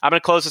 I'm going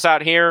to close this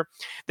out here.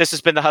 This has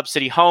been the Hub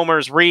City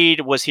Homers.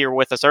 Reed was here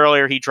with us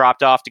earlier. He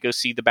dropped off to go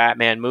see the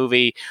Batman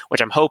movie,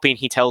 which I'm hoping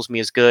he tells me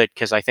is good,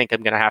 because I think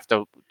I'm going to have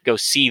to go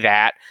see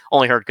that.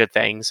 Only heard good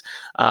things.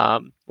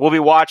 We'll be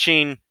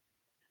watching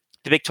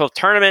the Big 12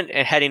 tournament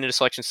and heading into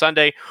Selection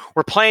Sunday.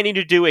 We're planning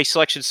to do a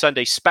Selection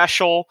Sunday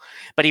special,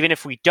 but even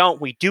if we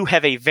don't, we do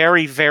have a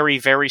very, very,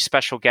 very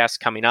special guest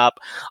coming up.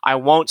 I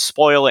won't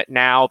spoil it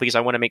now because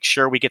I want to make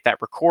sure we get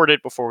that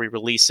recorded before we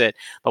release it,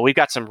 but we've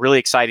got some really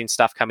exciting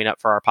stuff coming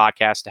up for our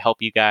podcast to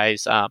help you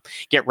guys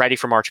get ready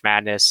for March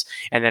Madness.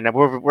 And then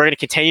we're going to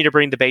continue to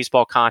bring the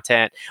baseball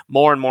content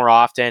more and more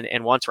often,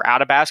 and once we're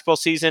out of basketball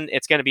season,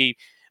 it's going to be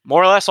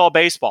more or less all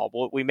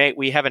baseball.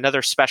 We have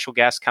another special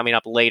guest coming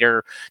up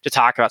later to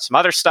talk about some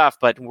other stuff,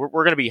 but we're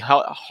going to be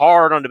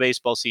hard on the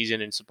baseball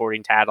season and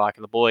supporting Tadlock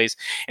and the boys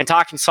and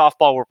talking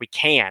softball where we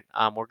can.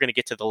 We're going to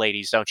get to the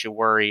ladies, don't you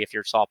worry if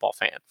you're a softball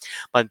fan.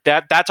 But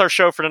that's our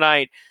show for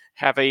tonight.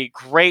 Have a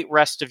great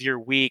rest of your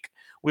week.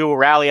 We will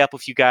rally up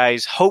with you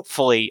guys,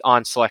 hopefully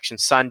on Selection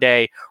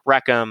Sunday,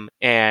 Wreck 'em,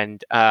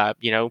 and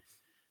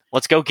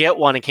let's go get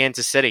one in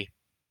Kansas City.